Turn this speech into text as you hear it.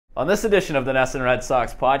On this edition of the NESN Red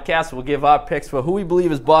Sox Podcast, we'll give our picks for who we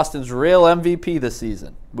believe is Boston's real MVP this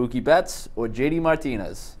season, Mookie Betts or JD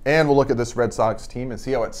Martinez. And we'll look at this Red Sox team and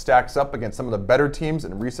see how it stacks up against some of the better teams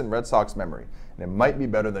in recent Red Sox memory. And it might be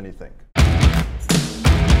better than you think.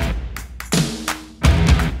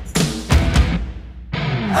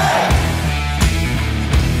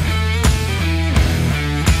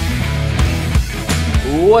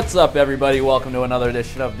 What's up, everybody? Welcome to another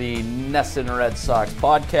edition of the NESN Red Sox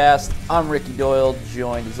Podcast. I'm Ricky Doyle,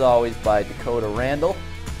 joined as always by Dakota Randall.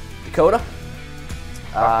 Dakota?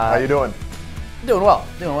 How you doing? Doing well.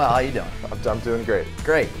 How you doing? I'm doing great.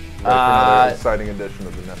 Great. Ready for another exciting edition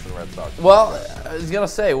of the NESN Red Sox. Well, I was gonna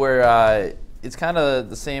say it's kind of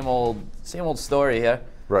the same old story here.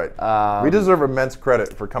 Right. We deserve immense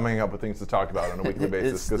credit for coming up with things to talk about on a weekly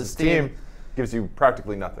basis because this team gives you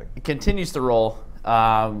practically nothing. It continues to roll.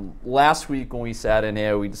 Last week when we sat in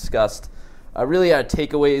here, we discussed really our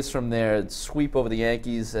takeaways from their sweep over the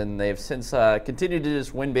Yankees, and they've since continued to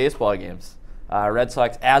just win baseball games. Red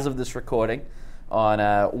Sox, as of this recording,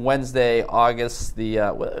 on Wednesday, August the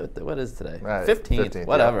what is today? 15th,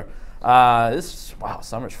 whatever. Yeah.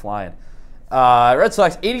 Summer's flying. Red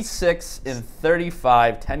Sox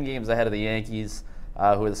 86-35, 10 games ahead of the Yankees,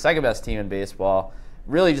 who are the second best team in baseball.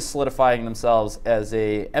 Really just solidifying themselves as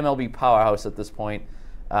a MLB powerhouse at this point.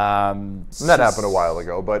 And that happened a while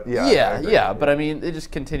ago, but yeah. But I mean, they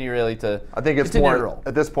just continue really to. I think it's more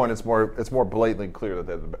at this point. It's more blatantly clear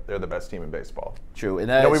that they're the best team in baseball. True,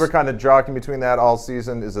 and we were kind of jockeying between that all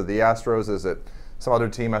season. Is it the Astros? Is it some other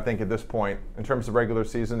team? I think at this point, in terms of regular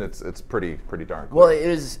season, it's pretty darn clear. Well,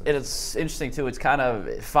 it's interesting too. It's kind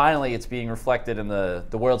of finally it's being reflected in the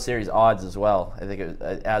World Series odds as well. I think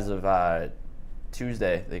as of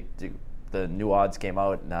Tuesday, the new odds came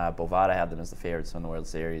out, and Bovada had them as the favorites in the World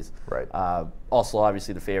Series. Right. Also,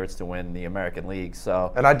 obviously, the favorites to win the American League.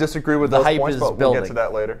 So. And I disagree with those points, but we'll get to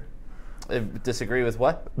that later. Disagree with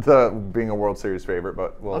what? Being a World Series favorite,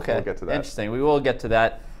 but we'll get to that. Interesting. We will get to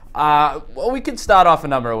that. Well, we could start off a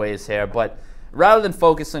number of ways here, but rather than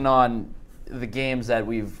focusing on the games that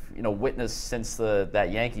we've witnessed since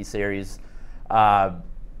that Yankee series.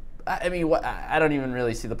 I mean, I don't even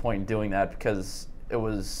really see the point in doing that because it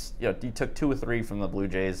was, you took 2 or 3 from the Blue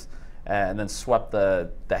Jays and then swept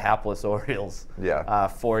the hapless Orioles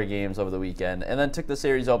 4 games over the weekend and then took the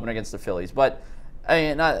series opener against the Phillies. But, I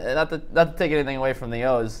mean, not to take anything away from the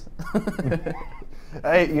O's.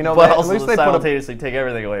 Hey, but also at least simultaneously take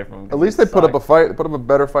everything away from them. At least they put up a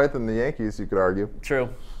better fight than the Yankees, you could argue. True.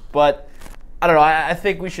 But, I don't know, I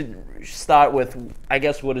think we should start with, I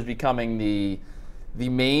guess, what is becoming the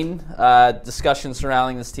main discussion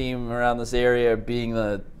surrounding this team around this area being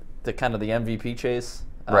the kind of the MVP chase.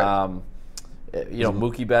 Right.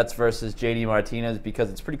 Mookie Betts versus JD Martinez, because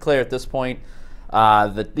it's pretty clear at this point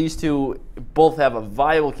that these two both have a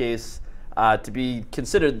viable case to be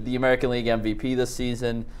considered the American League MVP this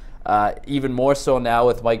season. Even more so now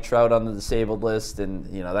with Mike Trout on the disabled list, and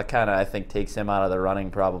that kind of I think takes him out of the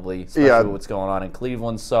running probably, especially with what's going on in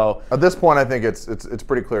Cleveland. So at this point, I think it's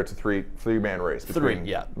pretty clear it's a three-man race between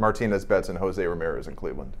Martinez, Betts, and Jose Ramirez in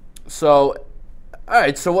Cleveland. So, all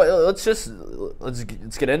right, so let's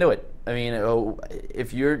get into it. I mean,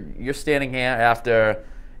 if you're standing here after,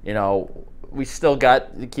 we still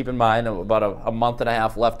got, keep in mind, about a month and a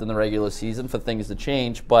half left in the regular season for things to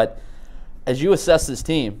change, but as you assess this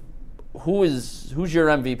team, who's your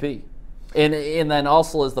MVP? And then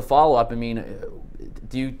also as the follow-up, I mean,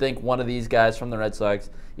 do you think one of these guys from the Red Sox,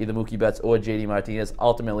 either Mookie Betts or JD Martinez,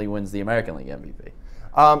 ultimately wins the American League MVP?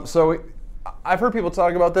 So I've heard people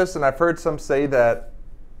talk about this, and I've heard some people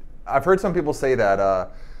say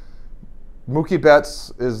that Mookie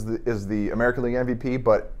Betts is the American League MVP,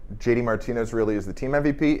 but JD Martinez really is the team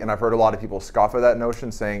MVP. And I've heard a lot of people scoff at that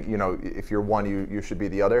notion, saying, if you're one, you should be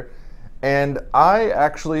the other. And I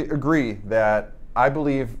actually agree that I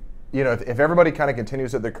believe, if everybody kind of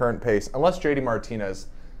continues at their current pace, unless JD Martinez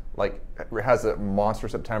has a monster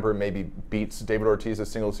September, maybe beats David Ortiz's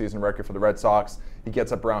single season record for the Red Sox, he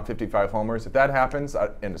gets up around 55 homers. If that happens,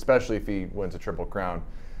 and especially if he wins a Triple Crown,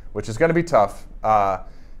 which is going to be tough.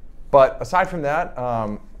 But aside from that,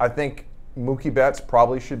 I think Mookie Betts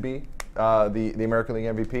probably should be the American League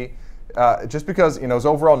MVP, just because his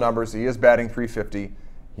overall numbers. He is batting .350.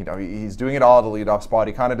 He's doing it all at the leadoff spot.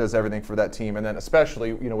 He kind of does everything for that team. And then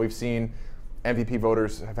especially, we've seen MVP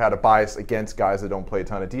voters have had a bias against guys that don't play a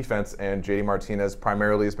ton of defense. And JD Martinez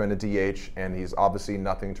primarily has been a DH, and he's obviously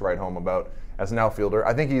nothing to write home about as an outfielder.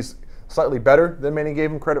 I think he's slightly better than many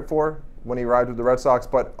gave him credit for when he arrived with the Red Sox.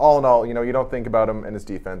 But all in all, you don't think about him and his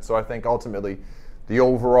defense. So I think ultimately the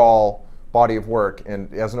overall body of work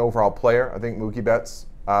and as an overall player, I think Mookie Betts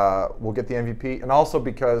will get the MVP, and also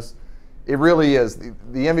because it really is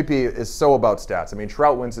the MVP is so about stats. I mean,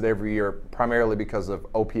 Trout wins it every year primarily because of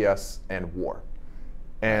OPS and WAR,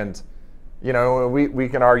 and we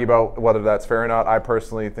can argue about whether that's fair or not. I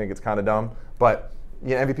personally think it's kind of dumb, but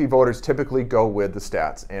MVP voters typically go with the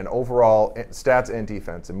stats and overall stats and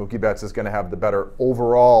defense, and Mookie Betts is going to have the better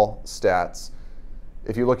overall stats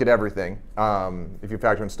if you look at everything. If you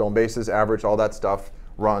factor in stolen bases, average, all that stuff,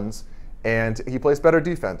 runs, and he plays better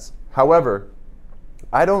defense. However,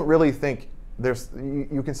 I don't really think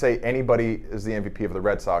you can say anybody is the MVP of the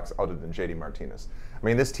Red Sox other than JD Martinez. I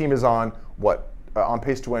mean, this team is on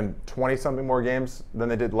pace to win 20-something more games than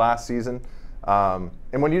they did last season. And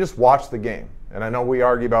when you just watch the game, and I know we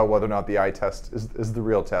argue about whether or not the eye test is the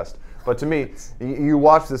real test, but to me, you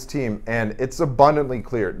watch this team, and it's abundantly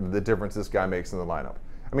clear the difference this guy makes in the lineup.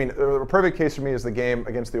 I mean, a perfect case for me is the game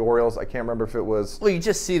against the Orioles. I can't remember if it was... Well, you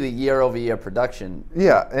just see the year-over-year production.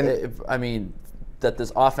 Yeah. And I mean, that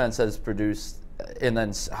this offense has produced, and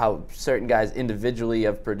then how certain guys individually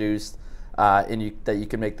have produced, that you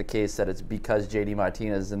can make the case that it's because JD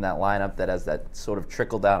Martinez is in that lineup that has that sort of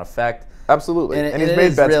trickle-down effect. Absolutely. And he's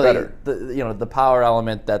made Betts really better. The power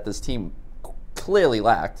element that this team clearly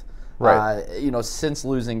lacked. Right. Since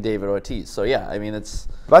losing David Ortiz. So, yeah, I mean, it's...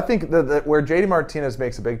 But I think that where JD Martinez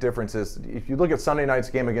makes a big difference is if you look at Sunday night's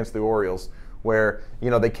game against the Orioles, where,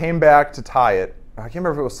 they came back to tie it. I can't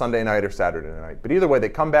remember if it was Sunday night or Saturday night. But either way, they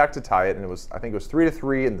come back to tie it, and I think it was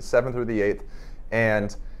 3-3 in the 7th or the 8th. And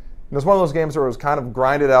it was one of those games where it was kind of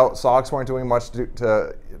grinded out. Sox weren't doing much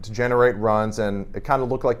to generate runs, and it kind of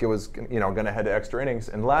looked like it was going to head to extra innings.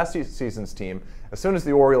 And last season's team, as soon as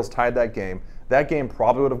the Orioles tied that game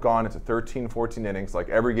probably would have gone into 13, 14 innings like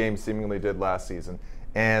every game seemingly did last season.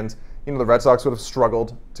 And, the Red Sox would have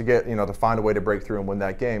struggled to get, to find a way to break through and win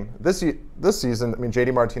that game. This season, I mean,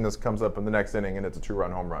 JD Martinez comes up in the next inning and it's a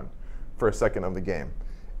 2-run home run for a second of the game.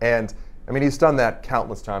 And, I mean, he's done that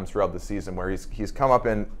countless times throughout the season where he's come up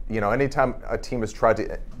and, anytime a team has tried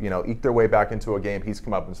to, eke their way back into a game, he's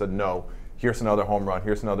come up and said, no, here's another home run,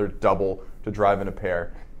 here's another double to drive in a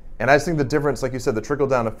pair. And I just think the difference, like you said, the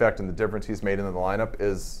trickle-down effect and the difference he's made in the lineup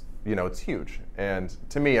is, it's huge. And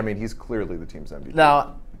to me, I mean, he's clearly the team's MVP.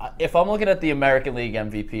 Now, if I'm looking at the American League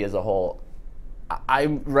MVP as a whole,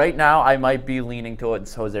 right now I might be leaning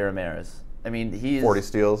towards Jose Ramirez. I mean, he's 40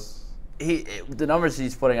 steals. The numbers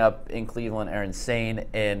he's putting up in Cleveland are insane,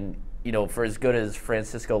 and for as good as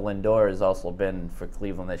Francisco Lindor has also been for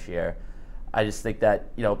Cleveland this year, I just think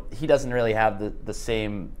that he doesn't really have the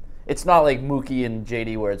same. It's not like Mookie and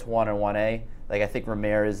JD where it's 1 or 1A. Like I think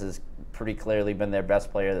Ramirez has pretty clearly been their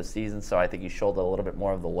best player this season, so I think he shouldered a little bit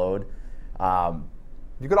more of the load.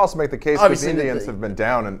 You could also make the case that the Indians have been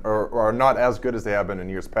down or are not as good as they have been in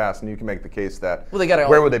years past, and you can make the case that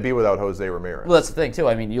where would they be without Jose Ramirez? Well, that's the thing, too.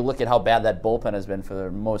 I mean, you look at how bad that bullpen has been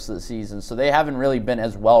for most of the season, so they haven't really been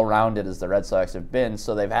as well-rounded as the Red Sox have been,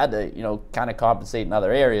 so they've had to, kind of compensate in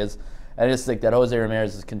other areas. And I just think that Jose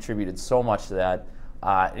Ramirez has contributed so much to that.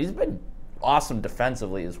 He's been awesome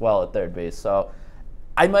defensively as well at third base, so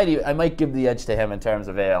I might give the edge to him in terms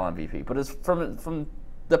of AL MVP. But it's from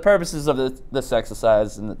the purposes of this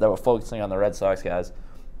exercise and that we're focusing on the Red Sox guys,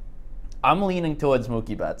 I'm leaning towards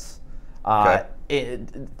Mookie Betts. Okay.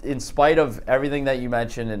 In spite of everything that you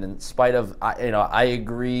mentioned, and in spite of I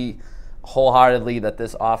agree wholeheartedly that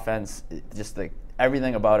this offense,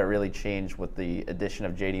 everything about it really changed with the addition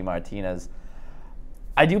of JD Martinez.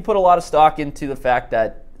 I do put a lot of stock into the fact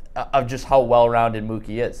that of just how well-rounded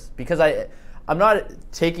Mookie is, because I'm not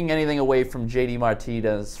taking anything away from JD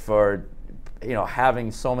Martinez for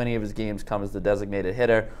having so many of his games come as the designated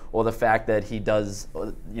hitter, or the fact that he does,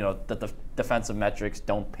 that the defensive metrics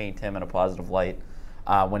don't paint him in a positive light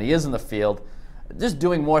when he is in the field. Just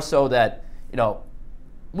doing more so that,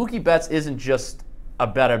 Mookie Betts isn't just a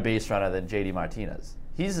better base runner than JD Martinez.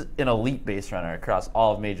 He's an elite base runner across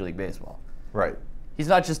all of Major League Baseball. Right. He's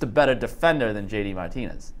not just a better defender than JD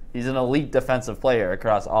Martinez. He's an elite defensive player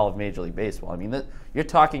across all of Major League Baseball. I mean, you're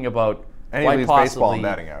talking about quite possibly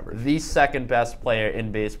the second best player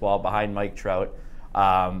in baseball behind Mike Trout.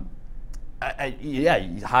 Higher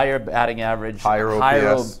batting average, higher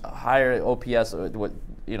OPS, due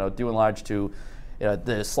and large to,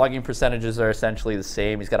 the slugging percentages are essentially the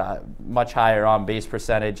same. He's got a much higher on base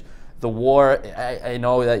percentage. The WAR, I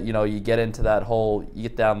know that you get into that hole, you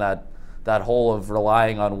get down that hole of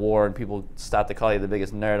relying on WAR, and people start to call you the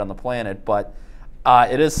biggest nerd on the planet. But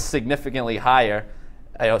it is significantly higher.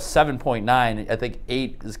 7.9, I think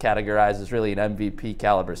 8 is categorized as really an MVP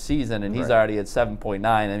caliber season, and he's already at 7.9.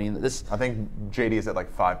 I mean, I think JD is at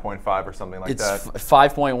like 5.5 or something like that. It's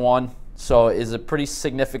 5.1. So is a pretty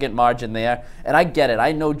significant margin there. And I get it.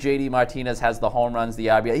 I know JD Martinez has the home runs, the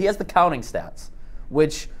RBI. He has the counting stats,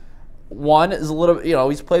 which one is a little,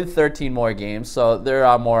 he's played 13 more games, so there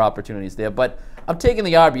are more opportunities there. But I'm taking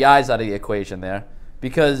the RBIs out of the equation there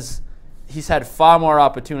because he's had far more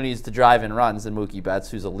opportunities to drive in runs than Mookie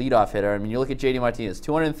Betts, who's a leadoff hitter. I mean, you look at JD Martinez,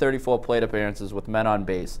 234 plate appearances with men on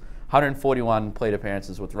base, 141 plate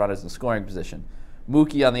appearances with runners in scoring position.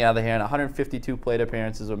 Mookie, on the other hand, 152 plate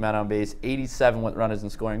appearances with men on base, 87 with runners in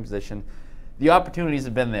scoring position. The opportunities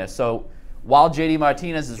have been there. So while JD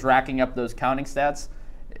Martinez is racking up those counting stats,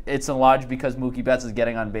 it's in large because Mookie Betts is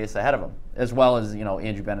getting on base ahead of him, as well as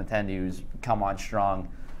Andrew Benintendi, who's come on strong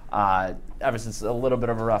ever since a little bit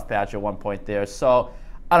of a rough patch at one point there. So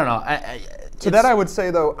I don't know. I would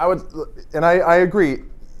say though, I agree.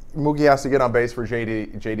 Mookie has to get on base for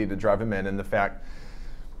JD to drive him in, and the fact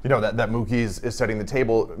that Mookie is setting the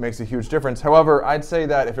table makes a huge difference. However, I'd say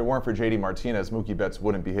that if it weren't for JD Martinez, Mookie Betts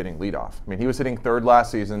wouldn't be hitting leadoff. I mean, he was hitting third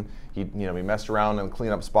last season. He messed around in the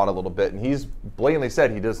cleanup spot a little bit, and he's blatantly said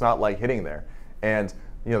he does not like hitting there. And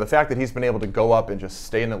the fact that he's been able to go up and just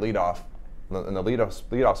stay in the leadoff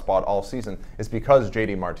spot all season is because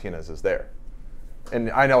JD Martinez is there. And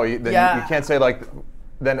I know you can't say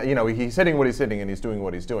he's hitting what he's hitting and he's doing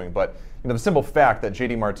what he's doing. But the simple fact that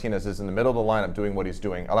JD Martinez is in the middle of the lineup doing what he's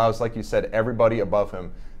doing allows, like you said, everybody above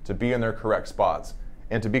him to be in their correct spots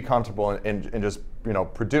and to be comfortable and just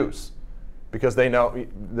produce, because they know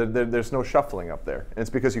there's no shuffling up there. And it's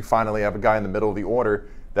because you finally have a guy in the middle of the order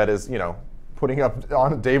that is putting up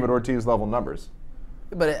on David Ortiz level numbers.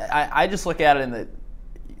 But I just look at it in that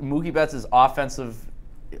Mookie Betts' offensive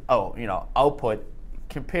output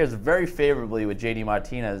compares very favorably with JD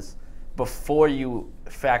Martinez before you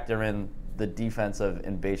factor in the defensive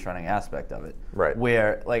and base running aspect of it. Right.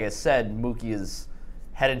 Where, like I said, Mookie is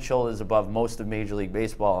head and shoulders above most of Major League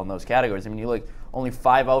Baseball in those categories. I mean, you look, only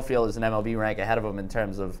 5 outfielders in MLB rank ahead of him in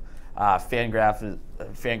terms of Fangraph's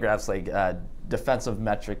defensive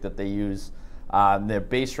metric that they use. Their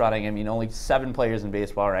base running, I mean, only 7 players in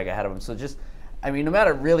baseball rank ahead of him. So just, I mean, no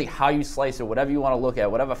matter really how you slice it, whatever you want to look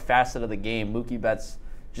at, whatever facet of the game, Mookie Betts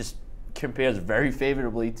just compares very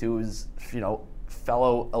favorably to his,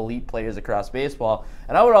 fellow elite players across baseball.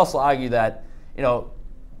 And I would also argue that,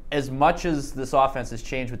 as much as this offense has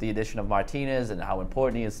changed with the addition of Martinez and how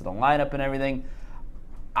important he is to the lineup and everything,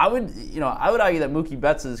 I would argue that Mookie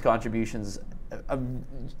Betts' contributions are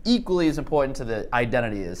equally as important to the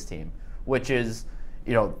identity of this team, which is,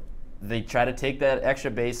 they try to take that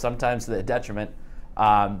extra base sometimes to their detriment,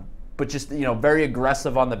 but just, very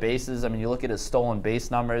aggressive on the bases. I mean, you look at his stolen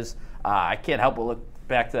base numbers. I can't help but look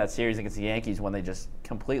back to that series against the Yankees when they just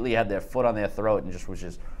completely had their foot on their throat and they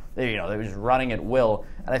were just running at will.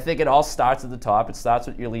 And I think it all starts at the top. It starts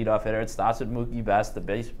with your leadoff hitter. It starts with Mookie Betts, the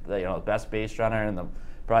best base runner and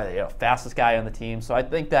probably fastest guy on the team. So I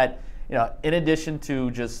think that, in addition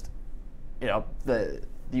to just,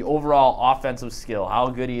 the overall offensive skill, how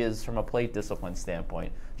good he is from a plate discipline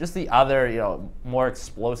standpoint, just the other, more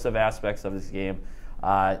explosive aspects of his game,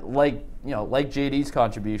 like JD's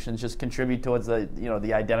contributions, just contribute towards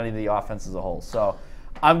the identity of the offense as a whole. So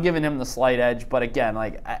I'm giving him the slight edge, but again,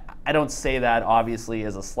 I don't say that obviously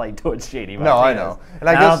as a slight towards JD Martinez. No, I know, and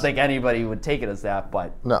I don't think anybody would take it as that.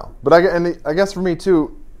 But no, but I guess for me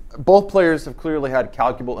too, both players have clearly had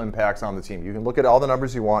calculable impacts on the team. You can look at all the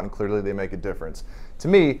numbers you want, and clearly they make a difference. To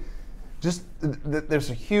me, just there's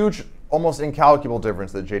a huge, almost incalculable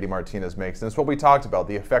difference that JD Martinez makes, and it's what we talked about,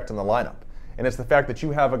 the effect on the lineup. And it's the fact that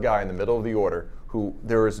you have a guy in the middle of the order who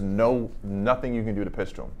there is nothing you can do to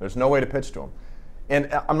pitch to him. There's no way to pitch to him.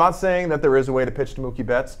 And I'm not saying that there is a way to pitch to Mookie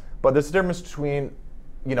Betts, but there's a difference between,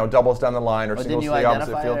 doubles down the line or singles to the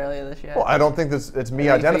opposite field. Earlier this year? Well, I don't think it's me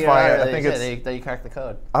identifying it. I think it's that you cracked the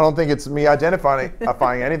code. I don't think it's me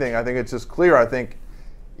identifying anything. I think it's just clear. I think,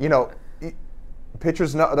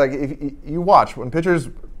 pitchers know, if you watch when pitchers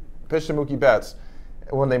pitch to Mookie Betts,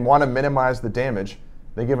 when they want to minimize the damage,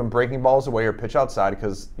 they give him breaking balls away or pitch outside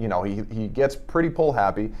because he gets pretty pull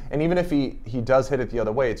happy, and even if he does hit it the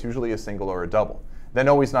other way, it's usually a single or a double. They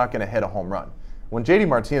know he's not going to hit a home run. When JD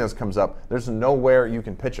Martinez comes up, there's nowhere you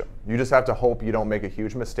can pitch him. You just have to hope you don't make a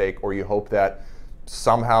huge mistake, or you hope that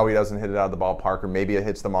somehow he doesn't hit it out of the ballpark, or maybe it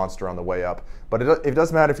hits the monster on the way up. But it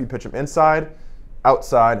doesn't matter if you pitch him inside,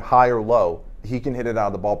 outside, high or low. He can hit it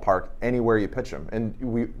out of the ballpark anywhere you pitch him. And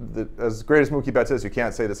as great as Mookie Betts is, you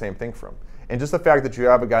can't say the same thing for him. And just the fact that you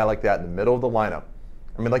have a guy like that in the middle of the lineup,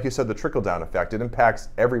 I mean, like you said, the trickle-down effect, it impacts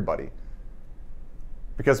everybody.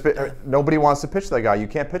 Because nobody wants to pitch that guy. You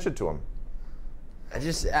can't pitch it to him.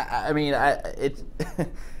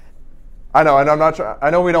 I know, and I'm not sure. I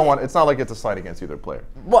know we don't want. It's not like it's a slight against either player.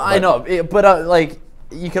 Well, I know, but like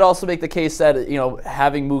you could also make the case that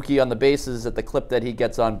having Mookie on the bases at the clip that he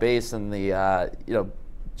gets on base and the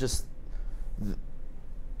just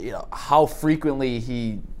how frequently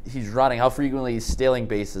he's running, how frequently he's stealing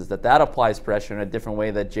bases, that applies pressure in a different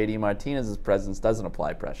way that JD Martinez's presence doesn't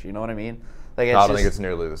apply pressure. You know what I mean? Like I don't think it's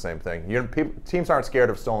nearly the same thing. Teams aren't scared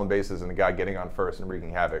of stolen bases and a guy getting on first and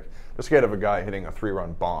wreaking havoc. They're scared of a guy hitting a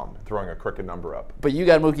 3-run bomb, throwing a crooked number up. But you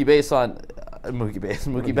got Mookie Betts on base.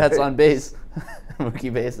 Mookie Betts on base.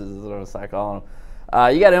 Mookie bases is what I'm start calling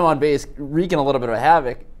him. You got him on base, wreaking a little bit of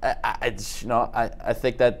havoc. I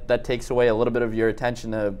think that takes away a little bit of your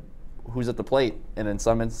attention to who's at the plate, and in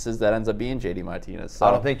some instances that ends up being JD Martinez. So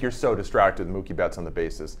I don't think you're so distracted with Mookie Betts on the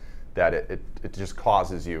bases that it just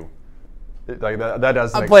causes you. Like that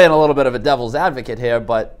doesn't. I'm playing a little bit of a devil's advocate here,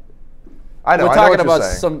 but I know. We're I talking know what about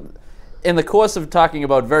you're saying. in the course of talking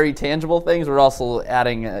about very tangible things, we're also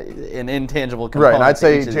adding an intangible component. Right, and I'd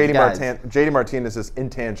say JD Martinez's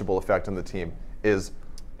intangible effect on the team is,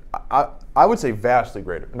 I would say vastly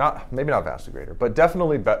greater. Maybe not vastly greater, but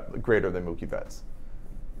definitely greater than Mookie Betts.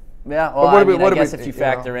 Yeah, well, I guess if you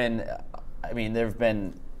factor in, I mean, there have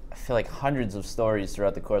been, I feel like hundreds of stories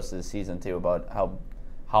throughout the course of the season too about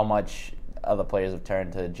how much other players have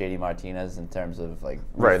turned to JD Martinez in terms of like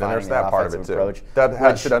right, and there's that part of it too. Approach,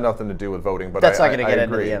 that should have nothing to do with voting, but that's not going to get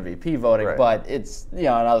into agree. the MVP voting. Right. But it's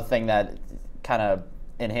another thing that kind of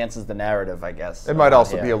enhances the narrative, I guess. It might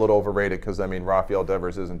also be a little overrated because Rafael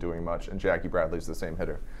Devers isn't doing much, and Jackie Bradley's the same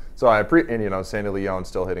hitter. So Sandy Leon's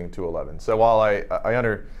still hitting .211. So while I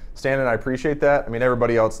understand and I appreciate that, I mean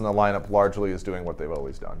everybody else in the lineup largely is doing what they've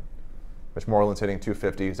always done. Mitch Moreland's hitting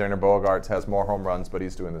 .250. Xander Bogaerts has more home runs, but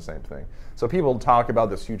he's doing the same thing. So people talk about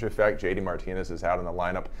this huge effect JD Martinez has had in the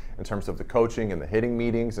lineup in terms of the coaching and the hitting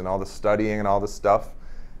meetings and all the studying and all this stuff.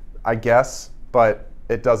 I guess, but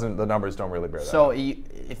it doesn't. The numbers don't really bear that. So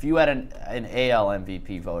if you had an AL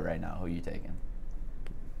MVP vote right now, who are you taking?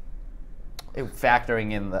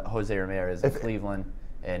 Factoring in the Jose Ramirez of Cleveland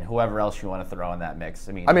and whoever else you want to throw in that mix.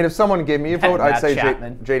 I mean, if someone gave me a vote, I'd say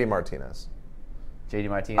JD Martinez. JD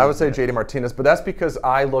Martinez? I would say JD Martinez, but that's because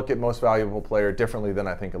I look at most valuable player differently than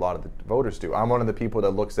I think a lot of the voters do. I'm one of the people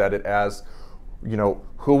that looks at it as,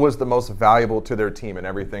 who was the most valuable to their team and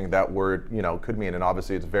everything that word, could mean, and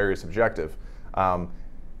obviously it's very subjective.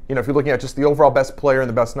 If you're looking at just the overall best player and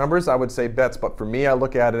the best numbers, I would say Betts, but for me, I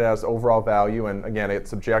look at it as overall value, and again, it's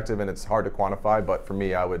subjective and it's hard to quantify, but for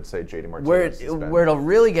me, I would say JD Martinez. Where it'll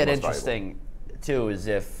really get interesting, too, is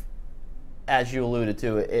if, as you alluded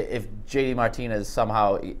to, if JD Martinez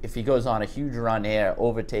somehow, if he goes on a huge run here,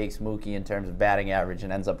 overtakes Mookie in terms of batting average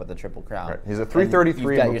and ends up with a triple crown. Right. He's a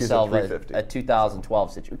 333 and Mookie's a 350. A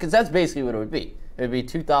 2012 situation. Because that's basically what it would be. It would be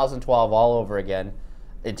 2012 all over again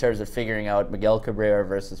in terms of figuring out Miguel Cabrera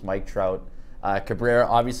versus Mike Trout. Cabrera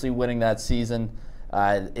obviously winning that season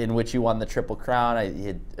in which he won the triple crown. He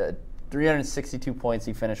had 362 points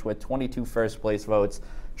he finished with, 22 first place votes.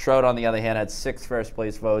 Trout, on the other hand, had 6 first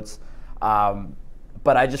place votes.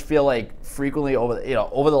 But I just feel like frequently over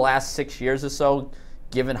the last 6 years or so,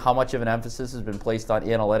 given how much of an emphasis has been placed on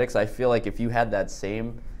analytics, I feel like if you had that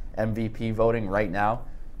same MVP voting right now,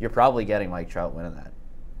 you're probably getting Mike Trout winning that.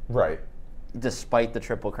 Right. Despite the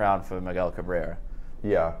triple crown for Miguel Cabrera.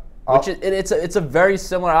 Yeah. Which it's a very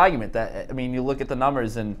similar argument. That you look at the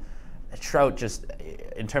numbers and Trout just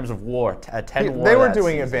in terms of WAR, 10 WAR. They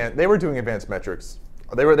were doing advanced metrics.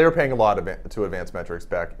 They were paying a lot to advanced metrics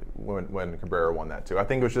back when Cabrera won that too. I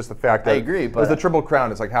think it was just the fact that I agree, but it was the triple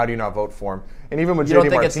crown. It's like, how do you not vote for him? And even with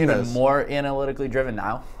JD Martinez, Martinez, you don't think it's even more analytically driven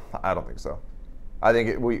now? I don't think so. I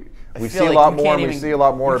think we see a lot more. We see a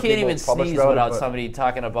lot more. You can't even sneeze without somebody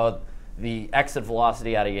talking about the exit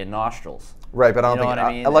velocity out of your nostrils. Right, but I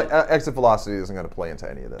don't think exit velocity isn't going to play into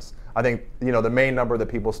any of this. I think the main number that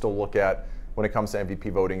people still look at when it comes to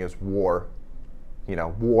MVP voting is WAR.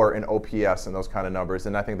 WAR and OPS and those kind of numbers,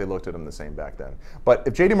 and I think they looked at them the same back then. But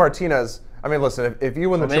if JD Martinez, listen, if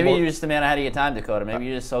you win the maybe you're just a man ahead of your time, Dakota. Maybe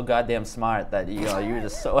you're just so goddamn smart that you're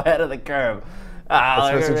just so ahead of the curve.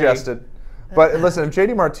 That's been suggested. But listen, if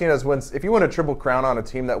JD Martinez wins, if you win a triple crown on a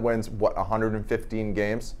team that wins 115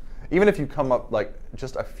 games, even if you come up like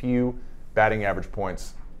just a few batting average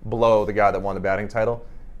points below the guy that won the batting title,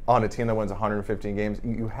 on a team that wins 115 games,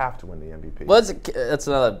 you have to win the MVP. Well, that's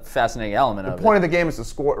another fascinating element of it. The point of the game is to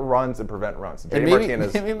score runs and prevent runs. Maybe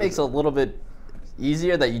it makes it a little bit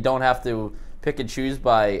easier that you don't have to pick and choose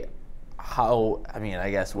by how, I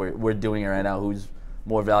guess we're doing it right now, who's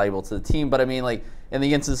more valuable to the team. But like in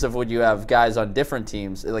the instance of when you have guys on different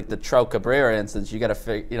teams, like the Trout Cabrera instance, you got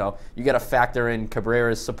to factor in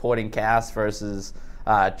Cabrera's supporting cast versus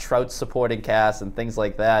Trout supporting cast and things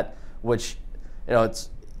like that, which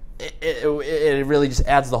it really just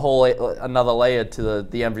adds the whole another layer to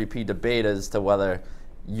the MVP debate as to whether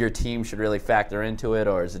your team should really factor into it,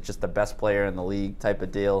 or is it just the best player in the league type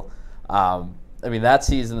of deal. I mean, that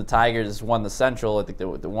season the Tigers won the Central. I think they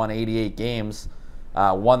won 88 games,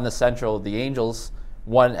 won the Central. The Angels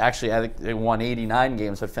won, actually, I think they won 89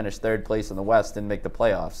 games, but finished third place in the West, didn't make the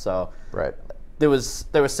playoffs. So right. There was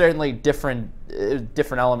certainly different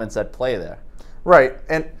elements at play there. Right,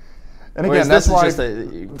 and again, that's why just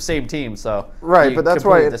the same team. So right, but that's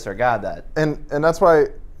why disregard that. And that's why,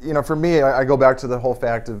 for me, I go back to the whole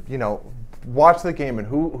fact of watch the game and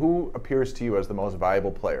who appears to you as the most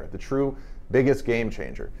valuable player, the true biggest game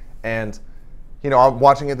changer. And I'm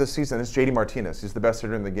watching it this season. It's JD Martinez. He's the best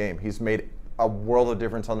hitter in the game. He's made a world of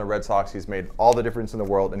difference on the Red Sox. He's made all the difference in the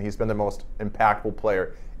world, and he's been the most impactful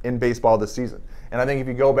player in baseball this season. And I think if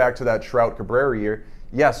you go back to that Trout-Cabrera year,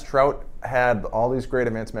 yes, Trout had all these great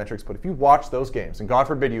advanced metrics, but if you watch those games, and God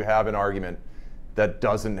forbid you have an argument that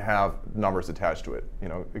doesn't have numbers attached to it,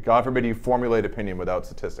 God forbid you formulate opinion without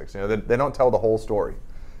statistics. They don't tell the whole story.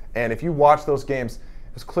 And if you watch those games,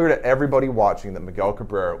 it was clear to everybody watching that Miguel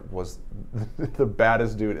Cabrera was the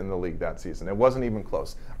baddest dude in the league that season. It wasn't even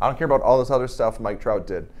close. I don't care about all this other stuff Mike Trout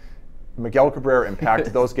did. Miguel Cabrera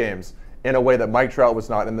impacted those games in a way that Mike Trout was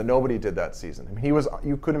not, and that nobody did that season. I mean,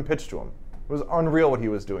 you couldn't pitch to him. It was unreal what he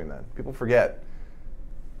was doing then. People forget.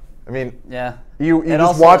 I mean, yeah. You just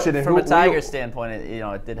also, watch it. And from a Tigers standpoint,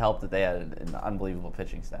 it did help that they had an unbelievable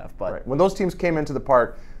pitching staff. But right. When those teams came into the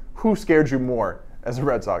park, who scared you more as a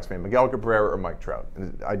Red Sox fan, Miguel Cabrera or Mike Trout?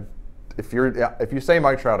 And if you say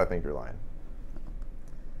Mike Trout, I think you're lying.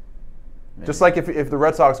 Maybe. Just like if the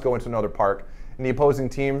Red Sox go into another park and the opposing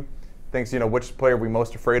team thinks, which player are we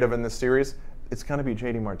most afraid of in this series, it's going to be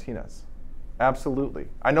JD Martinez. Absolutely.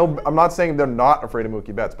 I know. I'm not saying they're not afraid of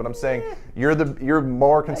Mookie Betts, but I'm saying you're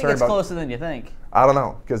more concerned about. It's closer than you think. I don't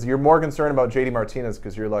know, because you're more concerned about JD Martinez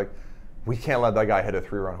because you're like, we can't let that guy hit a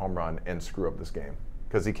 3-run home run and screw up this game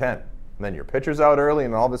because he can. And then your pitcher's out early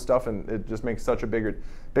and all this stuff, and it just makes such a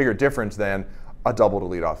bigger difference than a double to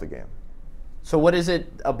lead off the game. So what is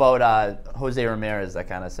it about Jose Ramirez that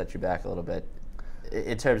kind of set you back a little bit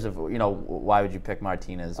in terms of why would you pick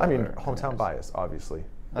Martinez? I mean, hometown bias, obviously.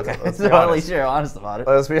 Okay, so at least you're honest about it.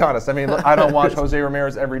 Let's be honest. I mean, I don't watch Jose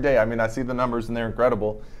Ramirez every day. I mean, I see the numbers and they're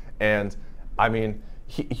incredible. And I mean,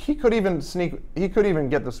 he could even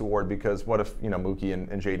get this award because what if Mookie and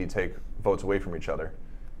JD take votes away from each other?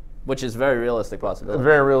 Which is a very realistic possibility. A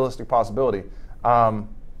very realistic possibility. I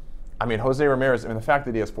mean, Jose Ramirez. I mean, the fact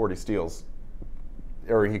that he has 40 steals,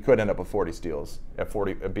 or he could end up with 40 steals at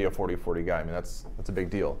 40, be a 40-40 guy. I mean, that's a big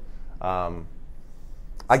deal.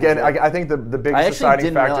 Again, I think the biggest deciding factor for me. I actually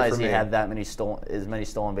didn't realize he had that many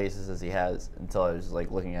stolen bases as he has until I was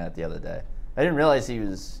looking at it the other day. I didn't realize he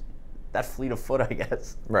was that fleet of foot, I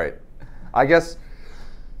guess. Right. I guess,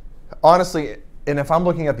 honestly, and if I'm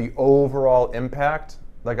looking at the overall impact,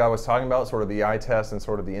 like I was talking about, sort of the eye test and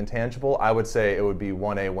sort of the intangible, I would say it would be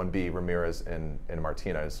 1A, 1B, Ramirez and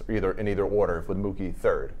Martinez, in either order, with Mookie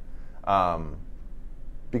third.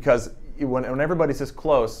 Because when everybody's this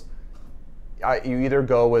close, you either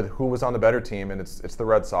go with who was on the better team, and it's the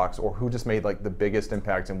Red Sox, or who just made the biggest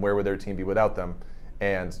impact, and where would their team be without them?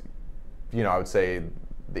 And I would say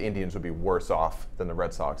the Indians would be worse off than the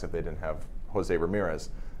Red Sox if they didn't have Jose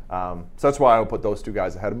Ramirez. So that's why I would put those two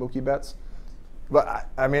guys ahead of Mookie Betts. But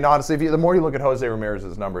I mean, honestly, the more you look at Jose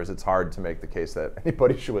Ramirez's numbers, it's hard to make the case that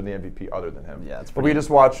anybody should win the MVP other than him. Yeah, but we just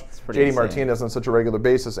watch JD Martinez on such a regular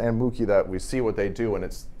basis and Mookie that we see what they do, and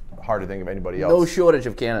it's hard to think of anybody else. No shortage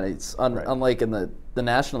of candidates. Unlike in the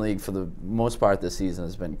National League, for the most part this season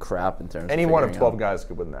has been crap in terms of any one of 12 guys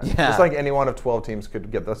could win that. Yeah. Just like any one of 12 teams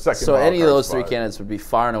could get the second. So any of those spot. three candidates would be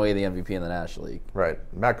far and away the MVP in the National League. Right.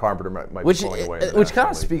 Matt Carpenter might be going away. Which kind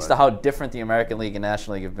of speaks to how different the American League and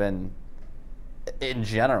National League have been in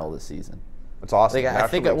general this season. It's awesome. I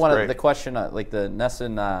think one of the question, the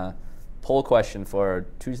NESN poll question for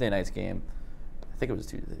Tuesday night's game, I think it was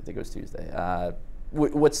Tuesday.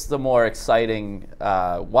 What's the more exciting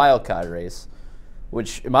wild card race?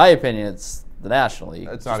 Which, in my opinion, it's the National League.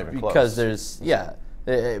 It's not even because close.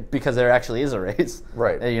 Because there actually is a race.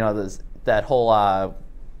 Right. And, there's that whole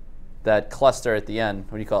that cluster at the end.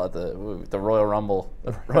 What do you call it? The Royal Rumble.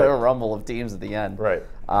 The Royal Rumble of teams at the end. Right.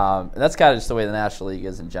 And that's kind of just the way the National League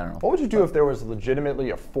is in general. What would you do if there was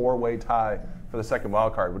legitimately a 4-way tie for the second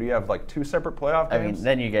wild card? Would you have 2 separate playoff games? I mean,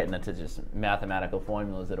 then you get into just mathematical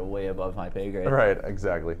formulas that are way above my pay grade. Right,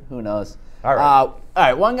 exactly. Who knows? All right. All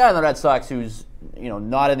right, one guy on the Red Sox who's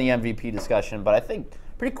not in the MVP discussion, but I think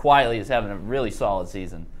pretty quietly is having a really solid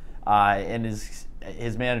season. and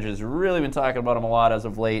his manager's really been talking about him a lot as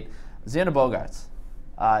of late. Xander Bogaerts.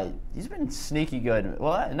 He's been sneaky good.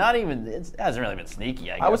 Well, not even. It hasn't really been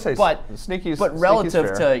sneaky, I guess. I would say but sneaky. But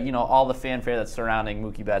relative to all the fanfare that's surrounding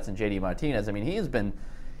Mookie Betts and JD Martinez, I mean, he's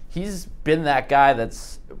been that guy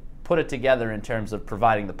that's put it together in terms of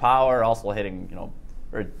providing the power, also hitting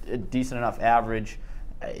or a decent enough average.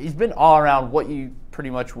 He's been all around what you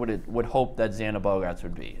pretty much would hope that Xander Bogaerts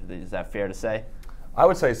would be. Is that fair to say? I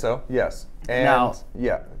would say so. Yes. And now,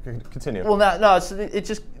 yeah, continue. Well, no. So it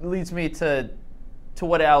just leads me to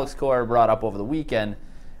what Alex Cora brought up over the weekend.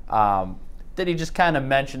 That he just kind of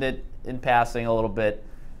mentioned it in passing a little bit.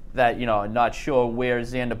 That not sure where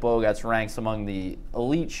Xander Bogaerts ranks among the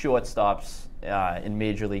elite shortstops in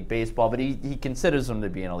Major League Baseball, but he considers him to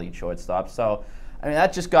be an elite shortstop. So, I mean,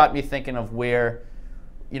 that just got me thinking of where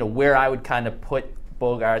I would kind of put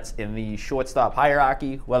Bogaerts in the shortstop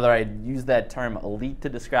hierarchy, whether I'd use that term elite to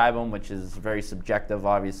describe him, which is very subjective,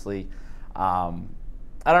 obviously.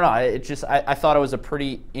 I don't know. I thought it was a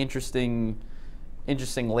pretty interesting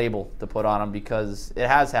label to put on him because it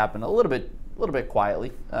has happened a little bit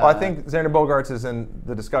quietly. Well, I think Xander Bogaerts is in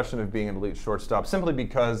the discussion of being an elite shortstop simply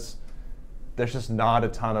because there's just not a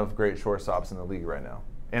ton of great shortstops in the league right now.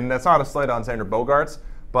 And that's not a slight on Xander Bogaerts,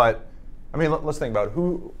 but I mean, let's think about it.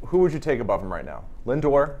 Who would you take above him right now?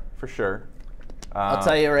 Lindor, for sure. I'll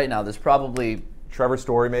tell you right now, there's probably Trevor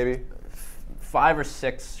Story, maybe 5 or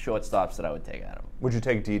 6 shortstops that I would take out of him. Would you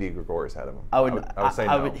take Didi Gregorius ahead of him? I would say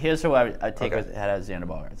no. Here's who I'd take ahead of Xander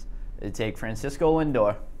Bogaerts. I'd take Francisco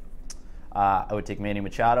Lindor. I would take Manny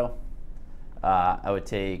Machado. I would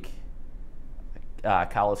take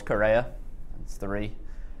Carlos Correa. That's 3.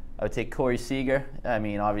 I would take Corey Seager. I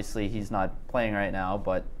mean, obviously he's not playing right now,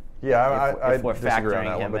 but yeah, if we're factoring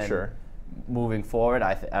on him one, in sure. Moving forward,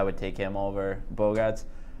 I would take him over Bogaerts.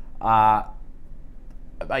 I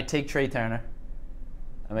take Trey Turner.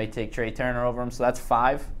 I may take Trey Turner over him, so that's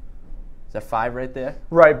 5. Is that 5 right there?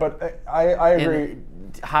 Right, but I agree.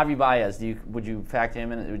 And Javi Baez, would you factor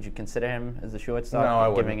him in? Would you consider him as a shortstop? No, I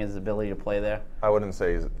wouldn't. Given his ability to play there? I wouldn't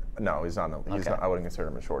say he's not. He's Okay. not. I wouldn't consider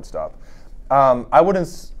him a shortstop. I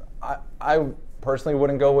wouldn't. I personally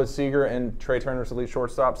wouldn't go with Seager and Trey Turner's elite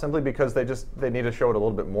shortstop simply because they need to show it a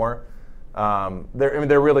little bit more.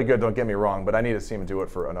 They're really good. Don't get me wrong, but I need to see him do it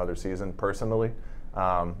for another season personally.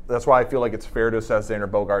 That's why I feel like it's fair to assess Xander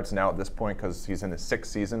Bogaerts now at this point because he's in his 6th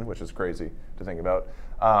season, which is crazy to think about.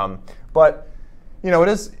 But it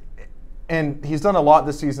is, and he's done a lot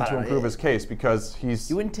this season to improve his case because he's.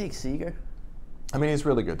 You wouldn't take Seager? I mean, he's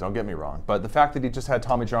really good. Don't get me wrong, but the fact that he just had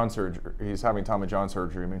Tommy John surgery, he's having Tommy John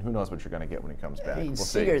surgery. I mean, who knows what you're going to get when he comes back? We'll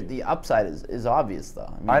Seager, see. The upside is obvious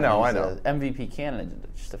though. I know. He was an MVP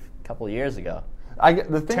candidate just a couple of years ago.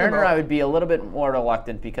 Turner, I would be a little bit more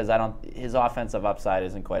reluctant because his offensive upside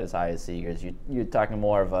isn't quite as high as Seager's. You're talking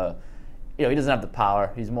more of a, he doesn't have the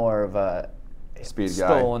power. He's more of a speed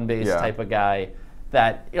guy, stolen base type of guy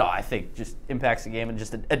that I think just impacts the game in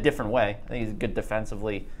just a different way. I think he's good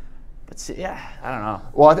defensively, but I don't know.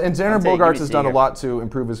 Well, and Xander Bogaerts has done a lot to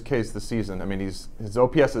improve his case this season. I mean, his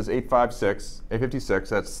OPS is 856.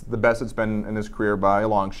 That's the best it's been in his career by a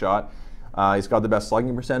long shot. He's got the best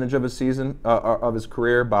slugging percentage of his season of his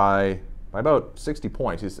career by about 60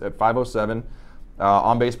 points. He's at 507.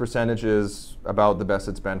 On base percentage is about the best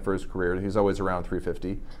it's been for his career. He's always around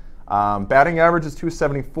 350. Batting average is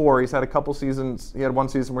 274. He's had a couple seasons. He had one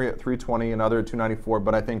season where he had 320, another 294.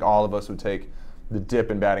 But I think all of us would take the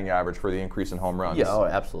dip in batting average for the increase in home runs. Yeah,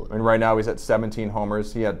 absolutely. I mean, right now he's at 17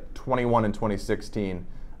 homers. He had 21 in 2016.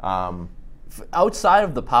 Outside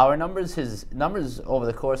of the power numbers, his numbers over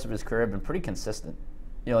the course of his career have been pretty consistent.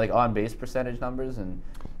 Like on base percentage numbers, and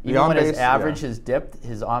even when his average has dipped,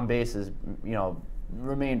 his on base has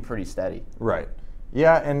remained pretty steady. Right.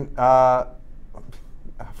 Yeah, and I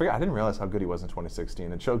didn't realize how good he was in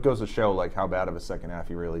 2016. It goes to show like how bad of a second half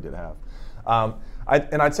he really did have.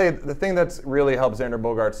 I'd say the thing that's really helped Xander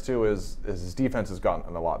Bogaerts too is his defense has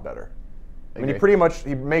gotten a lot better. I mean,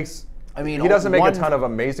 he makes. He doesn't make a ton of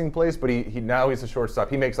amazing plays, but now he's a shortstop.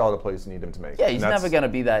 He makes all the plays you need him to make. Yeah, he's never going to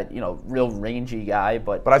be that real rangy guy,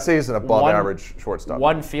 but I'd say he's an above average shortstop.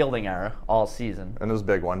 One fielding error all season, and it was a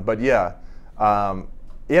big one. But yeah, and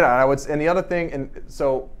the other thing, and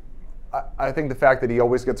so I think the fact that he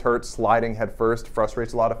always gets hurt sliding head first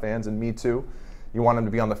frustrates a lot of fans, and me too. You want him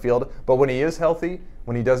to be on the field, but when he is healthy,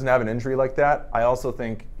 when he doesn't have an injury like that, I also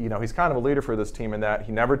think he's kind of a leader for this team in that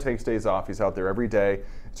he never takes days off. He's out there every day.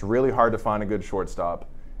 It's really hard to find a good shortstop,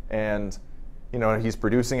 and he's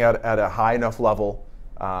producing at a high enough level,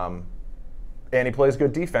 and he plays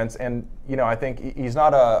good defense. And I think he's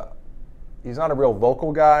not a real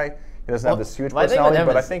vocal guy. He He doesn't have this huge I think with personality, him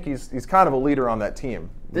but I is- think he's kind of a leader on that team.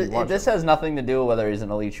 This has nothing to do with whether he's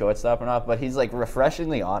an elite shortstop or not, but he's like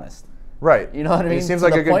refreshingly honest. Right. You know what I mean? He seems To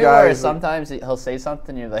like the a good point guy. Where sometimes he'll say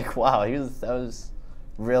something, you're like, wow, that was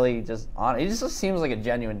really just honest. He just seems like a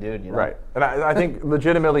genuine dude, you know? Right. And I think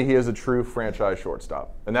legitimately he is a true franchise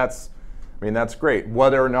shortstop. And that's great.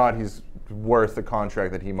 Whether or not he's worth the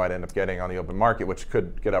contract that he might end up getting on the open market, which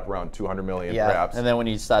could get up around $200 million perhaps. And then when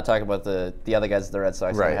you start talking about the other guys at the Red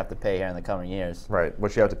Sox that Right. they have to pay here in the coming years. Right.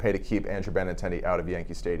 Which you have to pay to keep Andrew Benintendi out of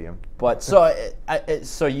Yankee Stadium. But so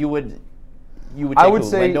you would take I would who?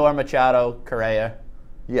 say- Lindor, Machado, Correa.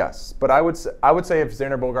 Yes, but I would say if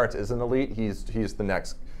Xander Bogaerts is an elite, he's the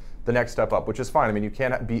next step up, which is fine. I mean, you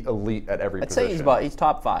can't be elite at every I'd position. say he's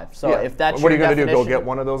top 5. So Yeah. if that's what are your you going to do? Go definition- get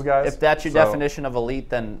one of those guys? If that's your So- definition of elite,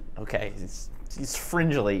 then okay, he's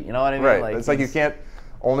fringe elite. You know what I mean? Right. It's like you can't.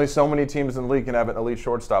 Only so many teams in the league can have an elite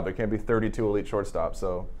shortstop. There can't be 32 elite shortstops.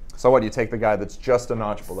 So what? You take the guy that's just a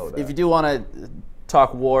notch below that. If you do want to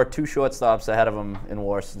talk WAR, 2 shortstops ahead of him in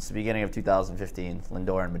WAR since the beginning of 2015,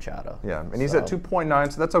 Lindor and Machado. Yeah, and he's at 2.9,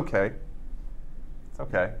 so that's okay. It's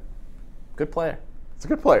okay. Good player. It's a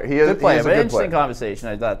good player. He is Good player. He is a But good interesting player. conversation.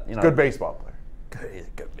 I thought, you know. Good baseball player. He's a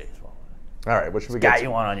good baseball player. All right, what should we Guy get to?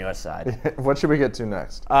 you want on your side. What should we get to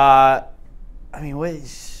next? I mean,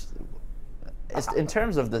 in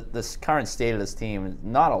terms of this current state of this team,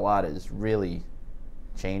 not a lot has really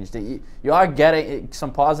changed. You are getting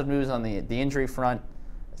some positive news on the injury front.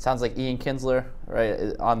 It sounds like Ian Kinsler, right,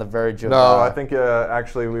 is on the verge of. No, I think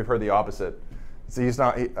actually we've heard the opposite. So he's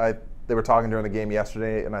not. They were talking during the game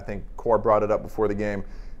yesterday, and I think Core brought it up before the game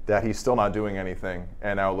that he's still not doing anything,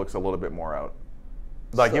 and now it looks a little bit more out.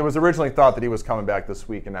 Like it was originally thought that he was coming back this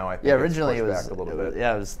week, and now I think originally it's it pushed was back a little bit.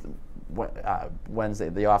 Yeah, it was Wednesday,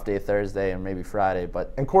 the off day Thursday, and maybe Friday.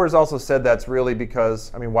 But And Core's also said that's really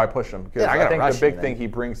because, I mean, why push him? Because Yeah, I I gotta think rush the big him thing then. he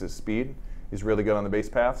brings is speed. He's really good on the base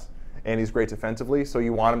paths, and he's great defensively. So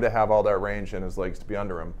you want him to have all that range and his legs to be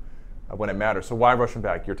under him when it matters. So why rush him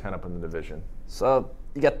back? You're 10 up in the division. so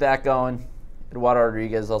you got that going. Eduardo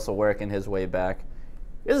Rodriguez also working his way back.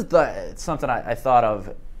 This is something I thought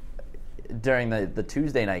of during the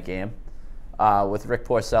Tuesday night game with Rick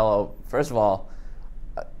Porcello. First of all,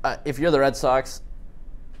 if you're the Red Sox,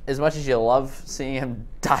 as much as you love seeing him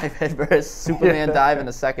dive headfirst, Superman dive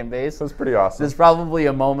into second base, That's pretty awesome. there's probably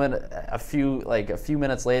a moment a few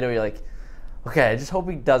minutes later where you're like, okay, I just hope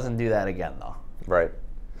he doesn't do that again though. Right.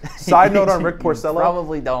 Side note on Rick You Porcello.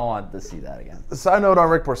 probably don't want to see that again. Side note on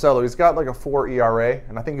Rick Porcello. He's got like a 4 ERA,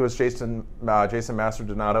 and I think it was Jason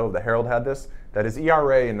Mastrodonato of the Herald had this, that his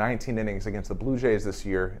ERA in 19 innings against the Blue Jays this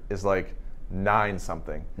year is like 9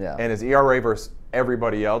 something. Yeah. And his ERA versus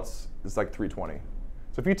everybody else is like 3.20.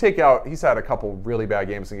 So if you take out, he's had a couple really bad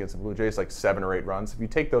games against the Blue Jays, like 7 or 8 runs. If you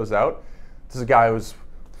take those out, this is a guy who's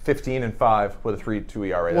 15-5 with a 3.2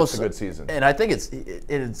 ERA. That's a good season. And I think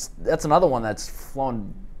that's another one that's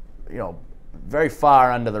flown, very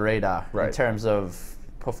far under the radar in Right. terms of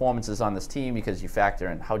performances on this team because you factor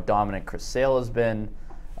in how dominant Chris Sale has been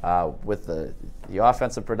with the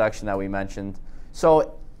offensive production that we mentioned.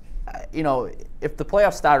 So, if the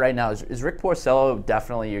playoffs start right now, is Rick Porcello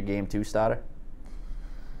definitely your game 2 starter?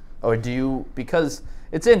 Or do you, because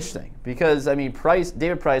it's interesting, because I mean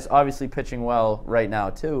David Price obviously pitching well right now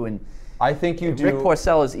too, and I think you do. Rick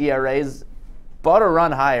Porcello's ERA is about a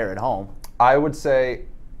run higher at home. I would say,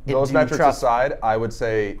 those do you metrics trust- aside, I would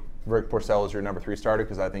say Rick Porcello is your number 3 starter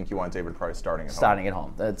because I think you want David Price starting at home. Starting at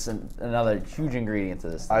home, that's another huge ingredient to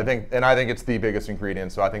this thing. I think it's the biggest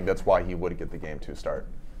ingredient, so I think that's why he would get the game 2 start.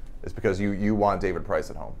 It's because you want David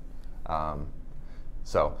Price at home.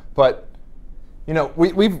 But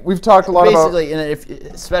we've talked a lot basically, and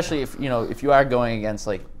especially if you are going against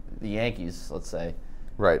like the Yankees, let's say.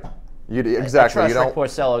 Right. I Exactly. trust You Rick don't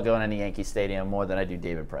Porcello going into Yankee Stadium more than I do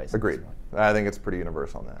David Price. agreed. I think it's pretty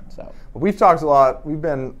universal on that. So. But we've talked a lot. We've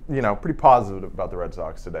been pretty positive about the Red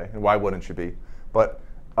Sox today, and why wouldn't you be? But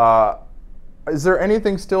is there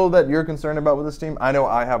anything still that you're concerned about with this team? I know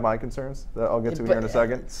I have my concerns that I'll get to here in a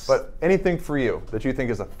second. But anything for you that you think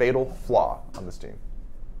is a fatal flaw on this team?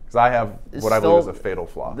 Because I have what I believe is a fatal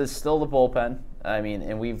flaw. There's still the bullpen. I mean,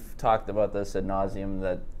 and we've talked about this ad nauseum,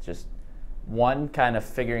 that just one kind of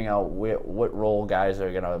figuring out what role guys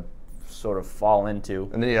are going to sort of fall into.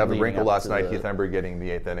 And then you have the leading wrinkle up last to night, the- Keith Embry getting the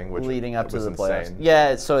 8th inning, which leading up to was the playoffs. insane.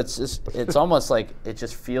 Yeah, so it's almost like it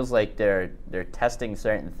just feels like they're testing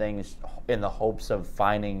certain things in the hopes of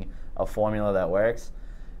finding a formula that works.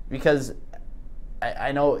 Because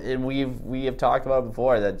I know, and we have talked about it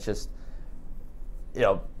before, that just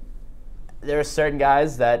there are certain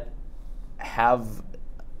guys that have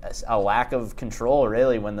a lack of control,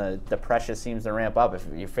 really, when the pressure seems to ramp up. If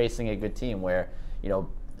you're facing a good team where,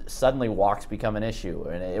 suddenly walks become an issue,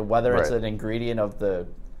 and whether it's an ingredient of the,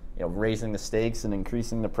 raising the stakes and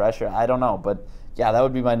increasing the pressure, I don't know. But yeah, that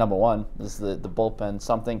would be my number one, is the bullpen.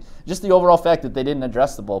 Something, just the overall fact that they didn't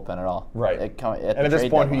address the bullpen at all. Right. And at this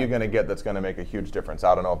point, who are you going to get that's going to make a huge difference?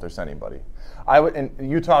 I don't know if there's anybody.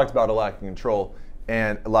 And you talked about a lack of control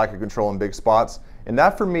and a lack of control in big spots. And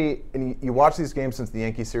that, for me, and you watch these games since the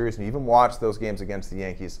Yankee series, and you even watch those games against the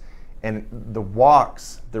Yankees, and the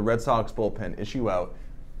walks the Red Sox bullpen issue out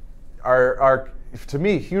are to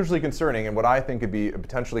me, hugely concerning, and what I think could be a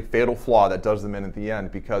potentially fatal flaw that does them in at the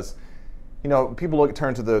end. Because, people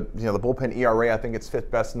turn to the bullpen ERA. I think it's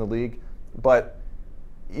 5th best in the league, but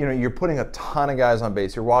you're putting a ton of guys on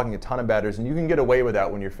base. You're walking a ton of batters, and you can get away with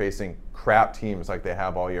that when you're facing crap teams like they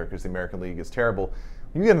have all year, because the American League is terrible.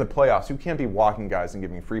 When you get in the playoffs, you can't be walking guys and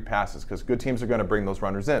giving free passes, because good teams are going to bring those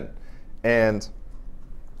runners in. And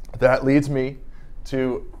that leads me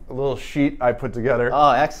to a little sheet I put together.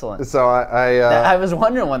 Oh, excellent. So I was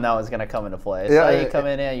wondering when that was going to come into play. Yeah, I saw you come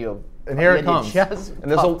in here, and here it comes.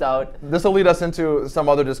 And this will lead us into some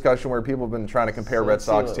other discussion where people have been trying to compare Red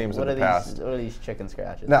Sox teams in the past. What are these chicken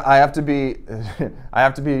scratches? Now I have to be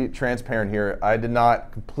transparent here. I did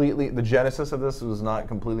not completely. The genesis of this was not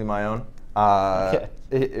completely my own.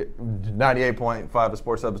 98.5 of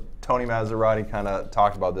Sports Hub's Tony Maserati kind of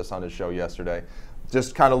talked about this on his show yesterday.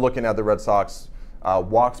 Just kind of looking at the Red Sox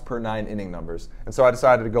walks per 9 inning numbers, and so I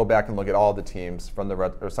decided to go back and look at all the teams from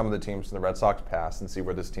some of the teams from the Red Sox past and see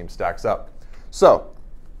where this team stacks up. So,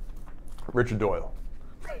 Richard Doyle.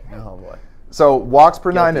 Oh boy. So walks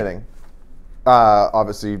per 9 inning.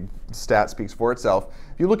 Obviously, stat speaks for itself.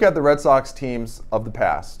 If you look at the Red Sox teams of the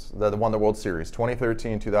past, that won the World Series,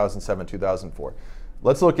 2013, 2007, 2004.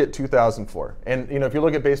 Let's look at 2004. And if you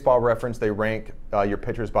look at Baseball Reference, they rank your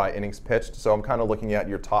pitchers by innings pitched. So I'm kind of looking at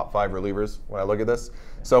your top 5 relievers when I look at this.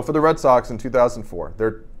 So for the Red Sox in 2004,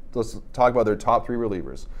 let's talk about their top 3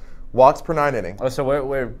 relievers. Walks per 9 inning. Oh, so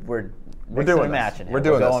we're doing this. We're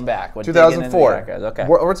going back. 2004. Okay.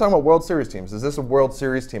 We're talking about World Series teams. Is this a World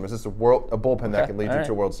Series team? Is this a bullpen that can lead you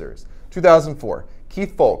to a World Series? 2004.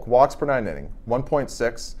 Keith Folk, walks per 9 inning,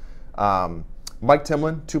 1.6. Mike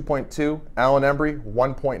Timlin, 2.2. Alan Embry,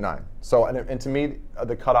 1.9. So, and to me,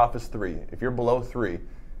 the cutoff is 3. If you're below 3,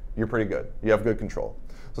 you're pretty good. You have good control.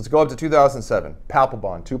 So let's go up to 2007.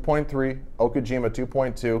 Papelbon, 2.3. Okajima,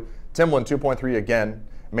 2.2. Timlin, 2.3 again.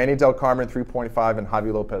 Manny Del Carmen, 3.5. And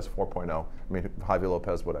Javi Lopez, 4.0. I mean, Javi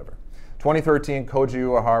Lopez, whatever. 2013, Koji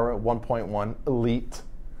Uehara, 1.1. Elite.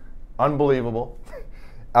 Unbelievable.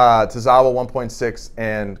 Tazawa, 1.6.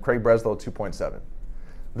 And Craig Breslow, 2.7.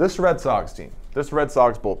 This Red Sox team, this Red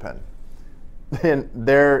Sox bullpen, in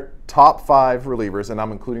their top 5 relievers, and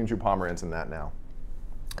I'm including Drew Pomeranz in that now.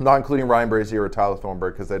 I'm not including Ryan Brazier or Tyler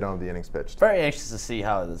Thornburg because they don't have the innings pitched. Very anxious to see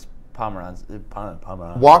how this Pomeranz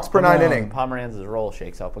walks per 9 inning. Pomeranz's role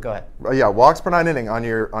shakes out, but go ahead. Yeah, walks per 9 inning on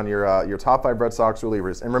your top 5 Red Sox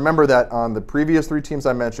relievers. And remember that on the previous 3 teams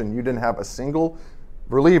I mentioned, you didn't have a single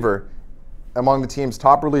reliever among the team's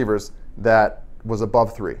top relievers that was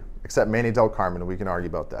above 3. Except Manny Del Carmen, and we can argue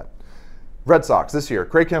about that. Red Sox this year,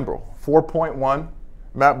 Craig Kimbrell, 4.1.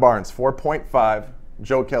 Matt Barnes, 4.5.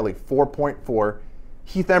 Joe Kelly, 4.4.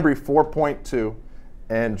 Heath Embry, 4.2.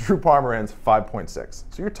 And Drew Pomeranz, 5.6.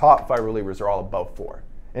 So your top 5 relievers are all above 4.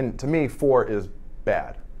 And to me, 4 is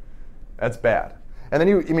bad. That's bad. And then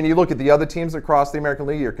you look at the other teams across the American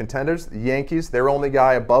League, your contenders, the Yankees, their only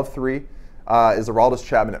guy above 3 is Aroldis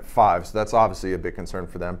Chapman at 5. So that's obviously a big concern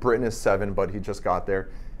for them. Britton is 7, but he just got there.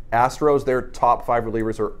 Astros, their top 5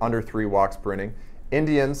 relievers are under 3 walks per inning.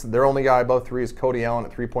 Indians, their only guy above 3 is Cody Allen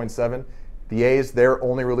at 3.7. The A's, their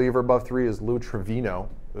only reliever above 3 is Lou Trevino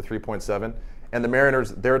at 3.7. And the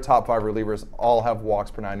Mariners, their top 5 relievers all have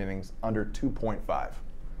walks per 9 innings under 2.5.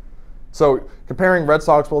 So comparing Red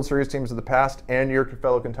Sox World Series teams of the past and your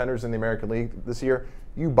fellow contenders in the American League this year,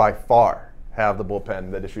 you by far have the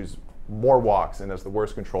bullpen that issues more walks and has the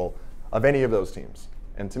worst control of any of those teams.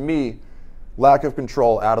 And to me, lack of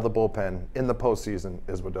control out of the bullpen in the postseason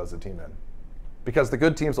is what does the team in. Because the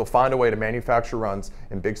good teams will find a way to manufacture runs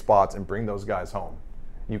in big spots and bring those guys home.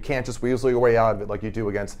 You can't just weasel your way out of it like you do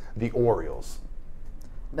against the Orioles.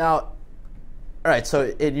 Now, all right,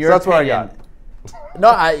 so in your that's opinion, what I got.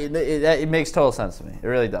 No, it makes total sense to me. It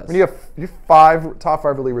really does. When you have your top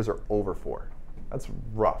 5 relievers are over 4. That's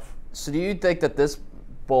rough. So do you think that this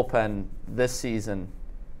bullpen this season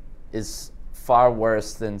is far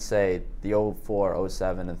worse than, say, the 04,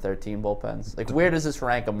 07, and 13 bullpens? Like, where does this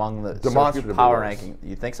rank among the demonstrably power worse. ranking?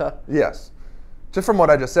 You think so? Yes. Just from what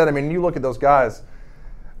I just said, I mean, you look at those guys.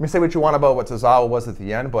 mean, say what you want about what Tazawa was at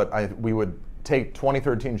the end, but we would take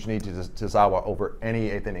 2013 Junichi Tazawa over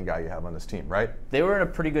any eighth inning guy you have on this team, right? They were in a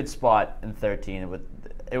pretty good spot in 13.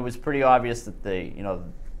 It was pretty obvious that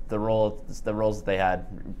the roles that they had,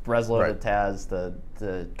 Breslow, Right. the Taz,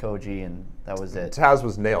 the Koji, and that was it. Taz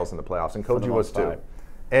was nails in the playoffs, and Koji was too. part.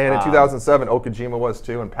 And in 2007, Okajima was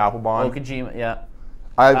too, and Papelbon. Okajima, yeah.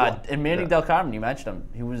 And Manny yeah. Del Carmen, you mentioned him.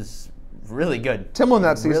 He was really good. Timlin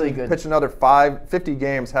that season Really good. pitched another 50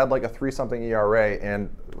 games, had like a 3-something ERA,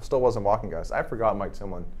 and still wasn't walking guys. I forgot Mike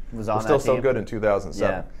Timlin Was on still that so team. good in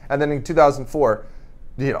 2007. Yeah. And then in 2004,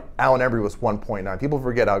 Alan Embry was 1.9. People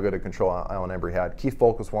forget how good a control Alan Embry had. Keith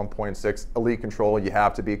Folk was 1.6. Elite control, you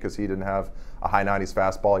have to be because he didn't have a high 90s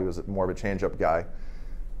fastball. He was more of a changeup guy.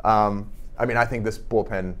 I think this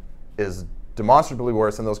bullpen is demonstrably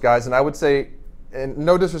worse than those guys. And I would say, and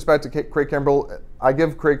no disrespect to Craig Kimbrell, I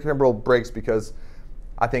give Craig Kimbrell breaks because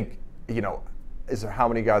I think, is there how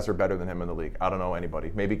many guys are better than him in the league? I don't know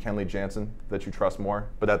anybody. Maybe Kenley Jansen that you trust more,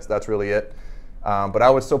 but that's really it. But I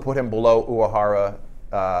would still put him below Uehara,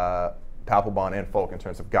 Papelbon, and Folk in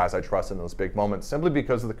terms of guys I trust in those big moments, simply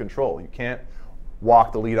because of the control. You can't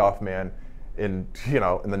walk the leadoff man in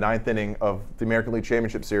the ninth inning of the American League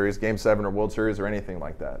Championship Series, Game 7 or World Series or anything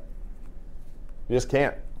like that. You just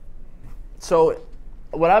can't. So,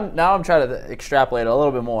 I'm trying to extrapolate a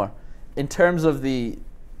little bit more in terms of the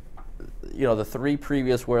 3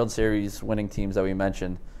 previous World Series winning teams that we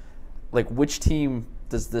mentioned. Like, which team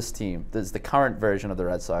does the current version of the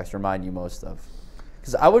Red Sox remind you most of?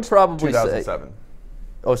 Because I would probably 2007.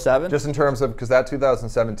 say 07? Just in terms of, because that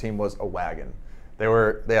 2007 team was a wagon.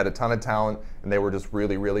 They had a ton of talent, and they were just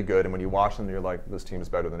really, really good. And when you watch them, you're like, this team is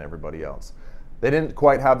better than everybody else. They didn't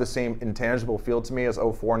quite have the same intangible feel to me as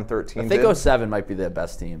 04 and 13 I think did. 07 might be their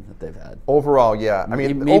best team that they've had. Overall, yeah. I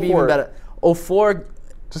mean, maybe 04, even better. 04.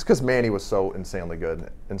 Just because Manny was so insanely good.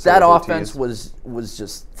 And That so offense was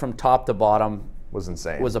just from top to bottom. Was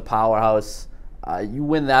insane. Was a powerhouse. You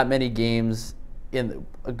win that many games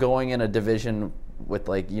going in a division with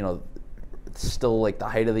still like the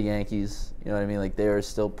height of the Yankees. You know what I mean? Like they were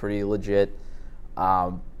still pretty legit.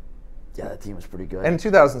 Yeah, that team was pretty good. And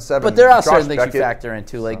 2007, but there are Josh certain things Beckett, you factor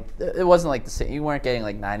into. Like it wasn't like the same. You weren't getting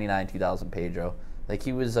like 99, 2000 Pedro. Like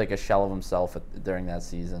he was like a shell of himself during that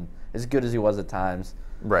season. As good as he was at times.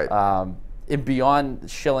 Right. And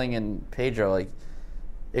beyond Schilling and Pedro,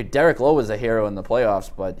 Derek Lowe was a hero in the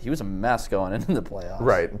playoffs, but he was a mess going into the playoffs.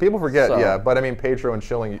 Right. And people forget, yeah. But I mean, Pedro and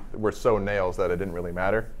Schilling were so nails that it didn't really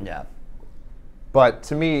matter. Yeah. But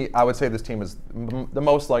to me, I would say this team is the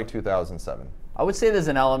most like 2007. I would say there's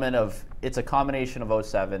an element of it's a combination of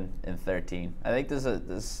 07 and 13. I think there's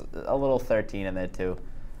a little 13 in there too.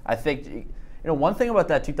 I think one thing about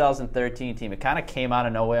that 2013 team, it kind of came out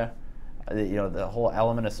of nowhere. The whole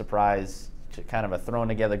element of surprise, kind of a thrown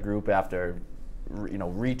together group after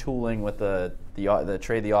retooling with the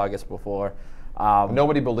trade the August before.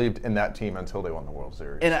 Nobody believed in that team until they won the World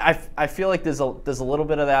Series. And I feel like there's a little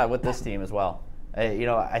bit of that with this team as well.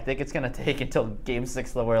 I think it's going to take until Game 6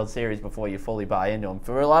 of the World Series before you fully buy into them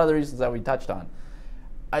for a lot of the reasons that we touched on.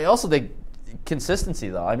 I also think consistency,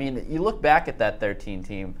 though. I mean, you look back at that 13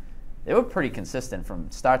 team, they were pretty consistent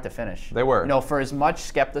from start to finish. They were. For as much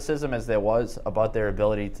skepticism as there was about their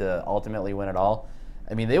ability to ultimately win it all,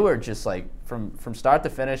 I mean, they were just like from start to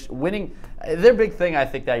finish winning. Their big thing, I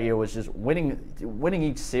think, that year was just winning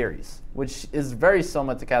each series, which is very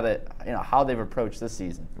similar to kind of how they've approached this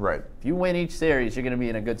season. Right. If you win each series, you're going to be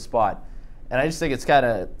in a good spot. And I just think it's kind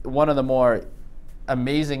of one of the more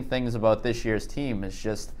amazing things about this year's team is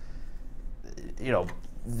just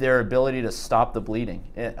their ability to stop the bleeding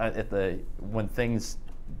when things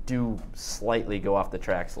do slightly go off the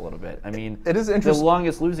tracks a little bit. I mean, it is interesting. The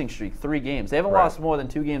longest losing streak, 3 games. They haven't lost more than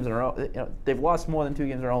 2 games in a row. They've lost more than 2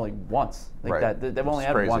 games in a row only once. They've only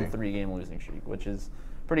had one 3-game losing streak, which is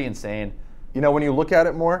pretty insane. When you look at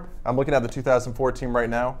it more, I'm looking at the 2004 team right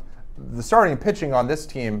now. The starting pitching on this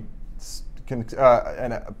team, and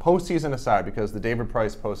postseason aside, because the David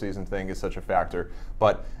Price postseason thing is such a factor.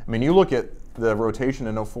 But I mean, you look at the rotation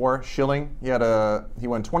in 04. Schilling, he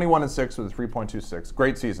went 21-6 with a 3.26.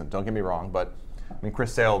 Great season, don't get me wrong. But I mean,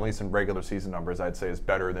 Chris Sale, at least in regular season numbers, I'd say is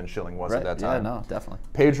better than Schilling was at that time. Yeah, no, definitely.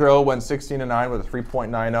 Pedro went 16-9 with a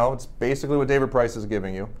 3.90. It's basically what David Price is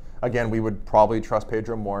giving you. Again, we would probably trust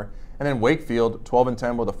Pedro more. And then Wakefield,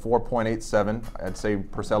 12-10 with a 4.87. I'd say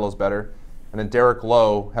Porcello's better. And then Derek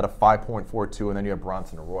Lowe had a 5.42, and then you have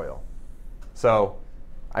Bronson Arroyo. So,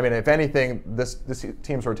 I mean, if anything, this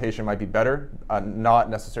team's rotation might be better, not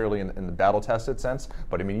necessarily in the battle-tested sense,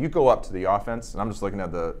 but I mean, you go up to the offense, and I'm just looking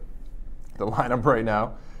at the lineup right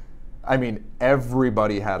now. I mean,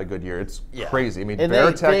 everybody had a good year. It's crazy. I mean, and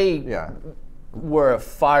Veritek, they were a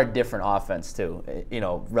far different offense too,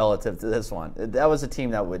 relative to this one. That was a team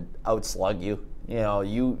that would outslug you.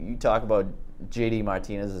 You talk about JD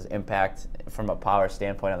Martinez's impact from a power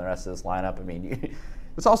standpoint on the rest of this lineup. I mean,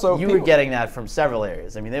 it's also you were getting that from several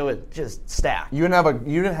areas. I mean, they would just stack. You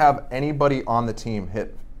didn't have anybody on the team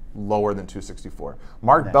hit lower than 264.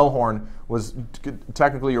 Mark Bellhorn was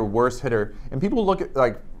technically your worst hitter, and people look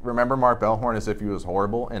at remember Mark Bellhorn as if he was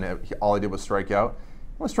horrible and all he did was strike out.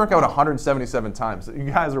 He struck out 177 times. You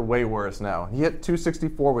guys are way worse now. He hit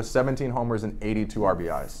 264 with 17 homers and 82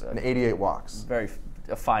 RBIs and 88 walks.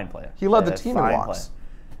 A fine player. He led the team in walks.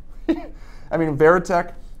 I mean,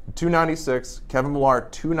 Veritek 296, Kevin Millar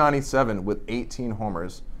 297 with 18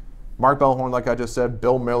 homers. Mark Bellhorn, like I just said,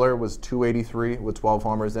 Bill Miller was 283 with 12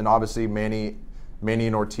 homers. And obviously Manny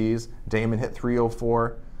and Ortiz. Damon hit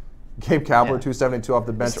 304. Gabe Kapler, 272 off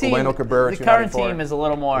the bench. Orlando Cabrera, 294. The current team is a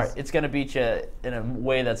little more, it's going to beat you in a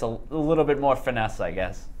way that's a little bit more finesse, I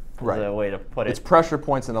guess. Right. Is a way to put it. It's pressure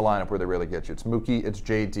points in the lineup where they really get you. It's Mookie, it's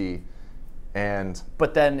JD.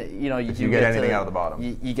 But then, if you get anything out of the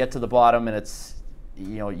bottom. You get to the bottom and it's,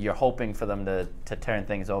 you're hoping for them to turn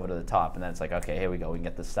things over to the top, and then it's like, okay, here we go, we can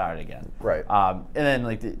get this started again. Right. And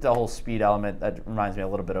then the whole speed element, that reminds me a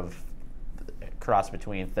little bit of cross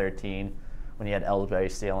between 13 when you had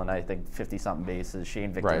Ellsbury stealing, I think, 50-something bases,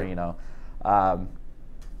 Shane Victorino.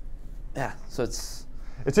 Right. So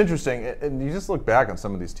it's interesting, and you just look back on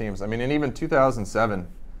some of these teams. I mean, and even 2007, it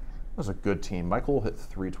was a good team. Michael hit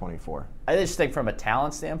 324. I just think from a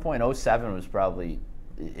talent standpoint, 07 was probably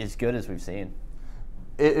as good as we've seen.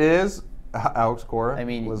 It is. Alex Cora. I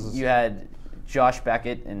mean, you had Josh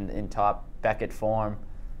Beckett in top Beckett form.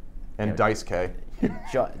 And Dice K.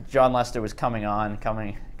 John Lester was coming on.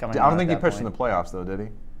 I don't think he pitched in the playoffs, though, did he?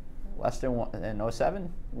 Lester in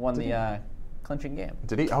 07 won the clinching game.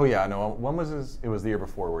 Did he? Oh, yeah. No. When was his? It was the year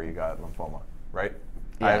before where he got lymphoma, right?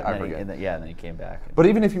 Yeah, I forget. And then he came back. But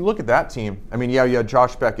even if you look at that team, I mean, you had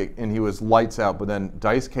Josh Beckett, and he was lights out. But then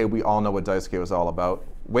Dice K, we all know what Dice K was all about.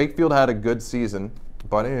 Wakefield had a good season,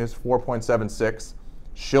 but it was 4.76.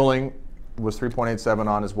 Schilling was 3.87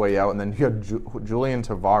 on his way out. And then you had Julian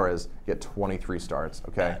Tavares get 23 starts,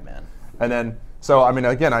 okay? Yeah, man. And then, so, I mean,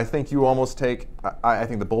 again, I think you almost take, I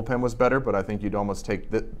think the bullpen was better, but I think you'd almost take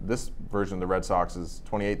this version of the Red Sox's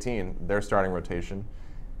 2018, their starting rotation.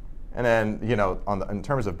 And then, in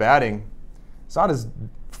terms of batting, it's not as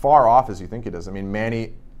far off as you think it is. I mean,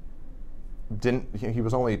 Manny he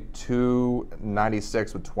was only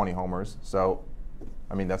 296 with 20 homers. So,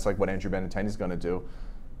 I mean, that's like what Andrew Benintendi's going to do.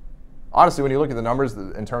 Honestly, when you look at the numbers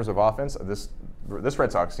in terms of offense, this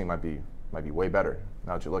Red Sox team might be way better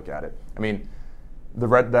now that you look at it. I mean,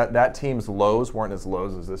 that team's lows weren't as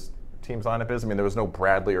lows as this team's lineup is. I mean, there was no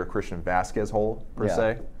Bradley or Christian Vasquez hole per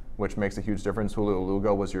se, which makes a huge difference. Julio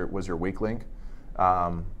Lugo was your weak link.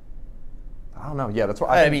 I don't know. Yeah, that's what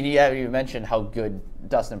I mean. Yeah, you mentioned how good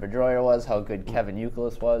Dustin Pedroia was, how good Kevin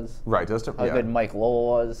Youkilis was, right? How good Mike Lowell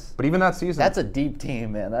was. But even that season, that's a deep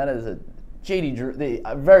team, man. That is a JD Drew, the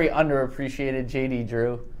very underappreciated JD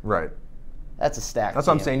Drew. Right. That's a stack. That's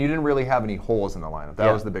what I'm saying. You didn't really have any holes in the lineup.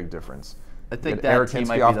 That was the big difference. I think that team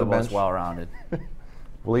might be the most well-rounded.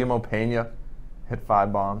 William Opeña hit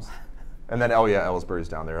 5 bombs. And then, Ellsbury's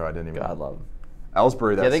down there. I didn't even. God love him.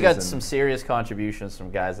 Ellsbury that season. Yeah, they got some serious contributions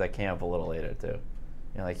from guys that came up a little later, too.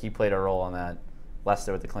 He played a role in that.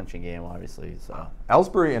 Lester with the clinching game, obviously. So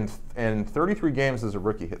Ellsbury in 33 games as a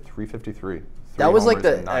rookie hit 353. That was like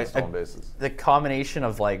the combination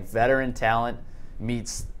of veteran talent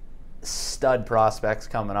meets stud prospects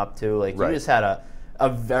coming up too. You just had a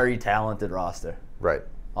very talented roster. Right.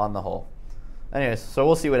 On the whole. Anyways, so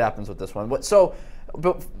we'll see what happens with this one.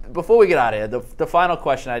 Before we get out of here, the final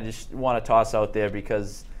question I just want to toss out there,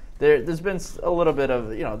 because there's been a little bit of,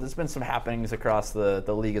 there's been some happenings across the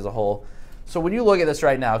league as a whole. So when you look at this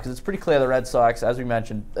right now, because it's pretty clear the Red Sox, as we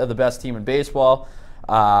mentioned, are the best team in baseball,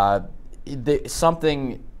 it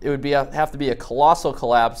would have to be a colossal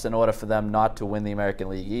collapse in order for them not to win the American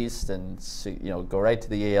League East and go right to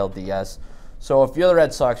the ALDS. So if you're the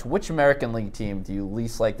Red Sox, which American League team do you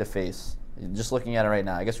least like to face? Just looking at it right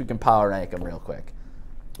now, I guess we can power rank them real quick.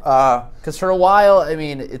 Because for a while, I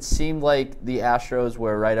mean, it seemed like the Astros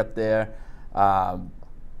were right up there,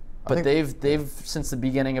 but they've since the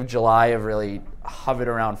beginning of July have really hovered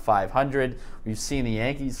around 500. We've seen the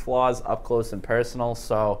Yankees' flaws up close and personal.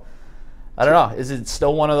 So I don't know. Is it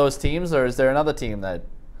still one of those teams, or is there another team that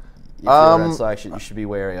if you're the Red Sox you should be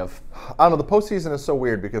wary of? I don't know. The postseason is so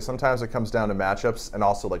weird because sometimes it comes down to matchups and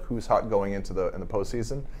also who's hot going into in the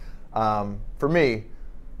postseason. For me,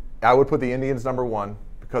 I would put the Indians number 1.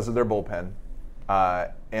 because of their bullpen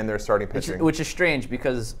and their starting pitching. Which is strange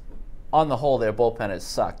because on the whole, their bullpen has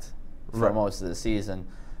sucked for Right. most of the season.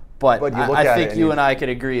 But you look I at think it you and I could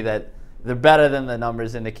agree that they're better than the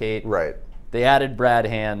numbers indicate. Right. They added Brad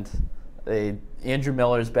Hand. Andrew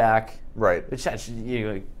Miller's back. Right. Which that's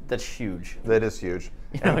huge. That is huge.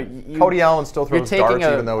 You Cody Allen still throws you're taking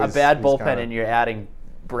darts, even though a he's bad bullpen kinda, and you're adding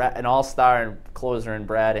an all-star and closer in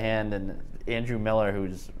Brad Hand and Andrew Miller,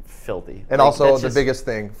 who's filthy. And also, the biggest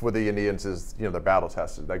thing for the Indians is, they're battle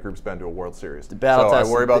tested. That group's been to a World Series. The battle so tested.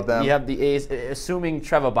 I worry about them. You have the A's. Assuming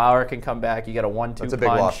Trevor Bauer can come back, you got a 1-2 That's a big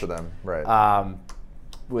loss for them, right?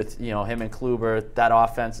 With him and Kluber, that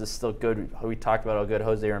offense is still good. We talked about how good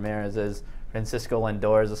Jose Ramirez is. Francisco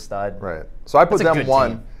Lindor is a stud. Right. So I put That's a them good one.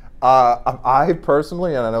 team. I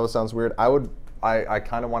personally, and I know it sounds weird, I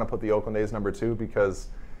kind of want to put the Oakland A's number 2 because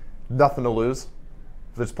nothing to lose.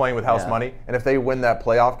 They're just playing with house money, and if they win that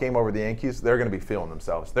playoff game over the Yankees, they're going to be feeling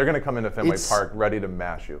themselves. They're going to come into Fenway Park ready to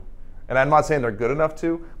mash you. And I'm not saying they're good enough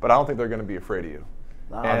to, but I don't think they're going to be afraid of you.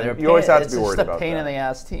 And you always have to be worried about that. It's just a pain in the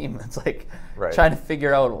ass team. It's like Right. trying to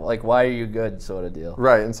figure out why are you good sort of deal.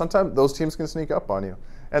 Right, and sometimes those teams can sneak up on you.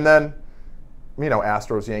 And then,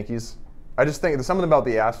 Astros, Yankees. I just think something about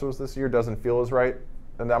the Astros this year doesn't feel as right.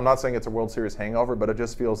 And I'm not saying it's a World Series hangover, but it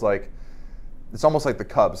just feels like it's almost like the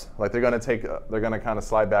Cubs. Like they're going to kind of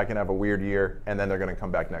slide back and have a weird year, and then they're going to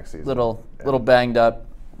come back next season. Little banged up.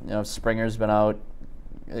 Springer's been out.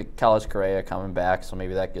 Carlos Correa coming back, so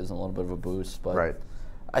maybe that gives them a little bit of a boost. But Right.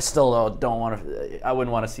 I still don't want to. I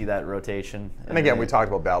wouldn't want to see that rotation. And again, we talked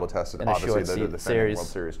about battle tested. in a Obviously, short they're the defending series. World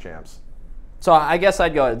Series champs. So I guess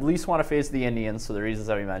I'd go at least want to face the Indians for the reasons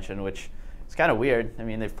that we mentioned, which is kind of weird. I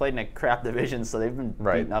mean, they've played in a crap division, so they've been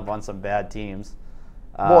beating up on some bad teams.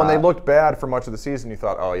 Well, and they looked bad for much of the season. You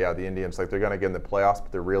thought, oh yeah, the Indians, they're going to get in the playoffs,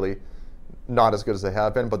 but they're really not as good as they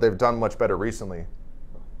have been. But they've done much better recently,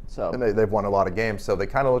 and they've won a lot of games. So they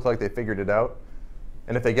kind of look like they figured it out.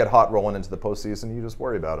 And if they get hot rolling into the postseason, you just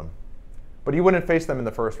worry about them. But you wouldn't face them in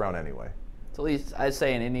the first round anyway. So at least I'd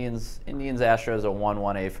say an Indians Astros a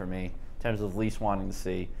 1-1A for me in terms of least wanting to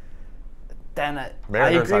see. Then I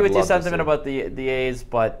agree with your sentiment about the A's,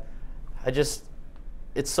 but it's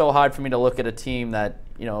so hard for me to look at a team that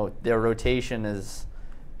their rotation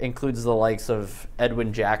includes the likes of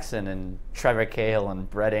Edwin Jackson and Trevor Cahill and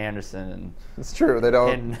Brett Anderson and it's true they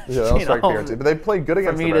don't strike fear into, but they played good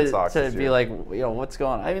against the Red Sox to be like what's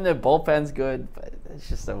going on. I mean their bullpen's good, but it's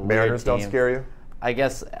just a Mariners weird team. don't scare you. I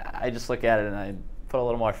guess I just look at it and I put a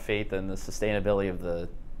little more faith in the sustainability of the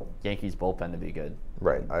Yankees bullpen to be good.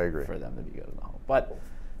 Right, I agree. For them to be good in the whole. But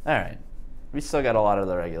all right. We still got a lot of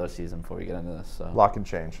the regular season before we get into this. So lock and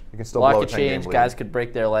change. You can still blow a 10-game change. lead. Guys could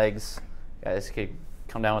break their legs. Guys could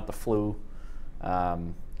come down with the flu.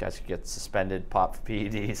 Guys could get suspended, pop for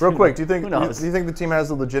PEDs. Real quick, do you think the team has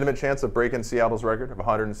a legitimate chance of breaking Seattle's record of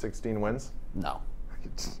 116 wins? No.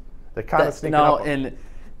 They're kind of sneaking up.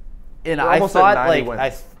 And I thought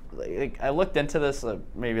I looked into this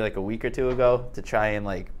maybe like a week or two ago to try and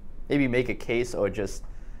maybe make a case or just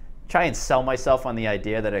try and sell myself on the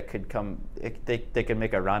idea that it could come. They could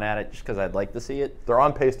make a run at it just because I'd like to see it. They're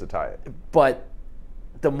on pace to tie it. But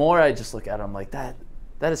the more I just look at it, I'm like that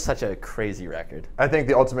is such a crazy record. I think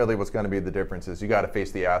ultimately what's going to be the difference is you got to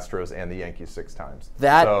face the Astros and the Yankees 6 times. They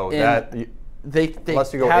have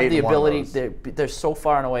the ability. They're so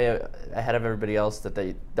far and away ahead of everybody else that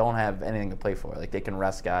they don't have anything to play for. They can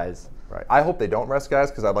rest guys. Right. I hope they don't rest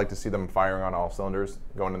guys because I'd like to see them firing on all cylinders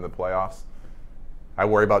going into the playoffs. I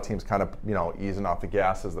worry about teams kind of easing off the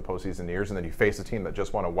gas as the postseason nears, and then you face a team that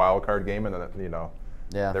just won a wild card game, and then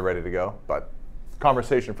they're ready to go. But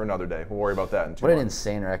conversation for another day. We'll worry about that in 2 months. What an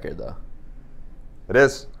insane record, though. It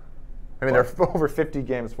is. I mean, they're over 50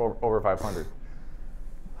 games over 500.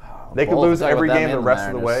 They could lose every game the rest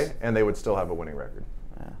of the way, and they would still have a winning record.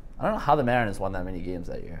 Yeah. I don't know how the Mariners won that many games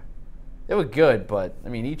that year. They were good, but I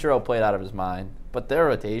mean, Ichiro played out of his mind. But their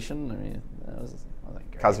rotation, I mean, that wasn't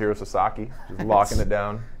great. Kazuhiro Sasaki just locking it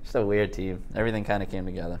down. Just a weird team. Everything kind of came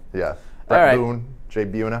together. Yeah. Brett Boone, Jay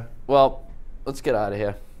Buhner. Well, let's get out of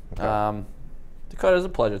here. Okay. Dakota, it was a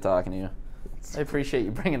pleasure talking to you. I appreciate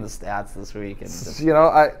you bringing the stats this week. And you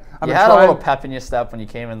had a little pep in your step when you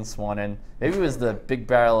came in this morning. Maybe it was the big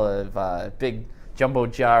barrel of big jumbo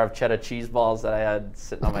jar of cheddar cheese balls that I had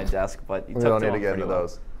sitting on my desk. But you we took don't need to get into well.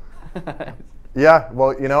 those. Yeah,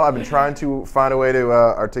 well, I've been trying to find a way to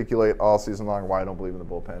articulate all season long why I don't believe in the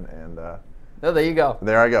bullpen, and oh, there you go.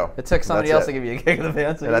 There I go. It took somebody else to give you a kick in the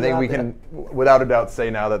pants. And I think we can, without a doubt, say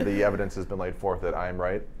now that the evidence has been laid forth that I am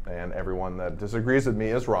right, and everyone that disagrees with me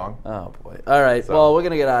is wrong. Oh, boy. All right. So, well, we're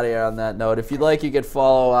going to get out of here on that note. If you'd like, you could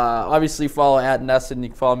follow, obviously follow at NESN. You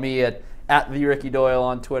can follow me at at the Ricky Doyle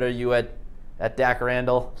on Twitter. You at Dak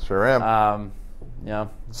Randall. Sure am.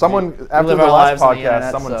 Someone after the last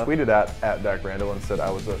podcast, someone tweeted at Dak Randall and said I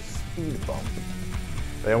was a speed bump.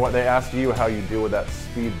 They asked you how you deal with that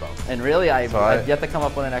speed bump. And really, I've yet to come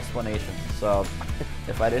up with an explanation. So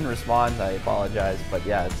if I didn't respond, I apologize. But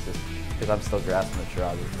yeah, it's just because I'm still grasping at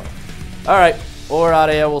straws. All right, we're out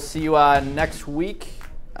of here. We'll see you next week.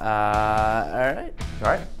 All right. All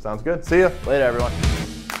right, sounds good. See ya. Later, everyone.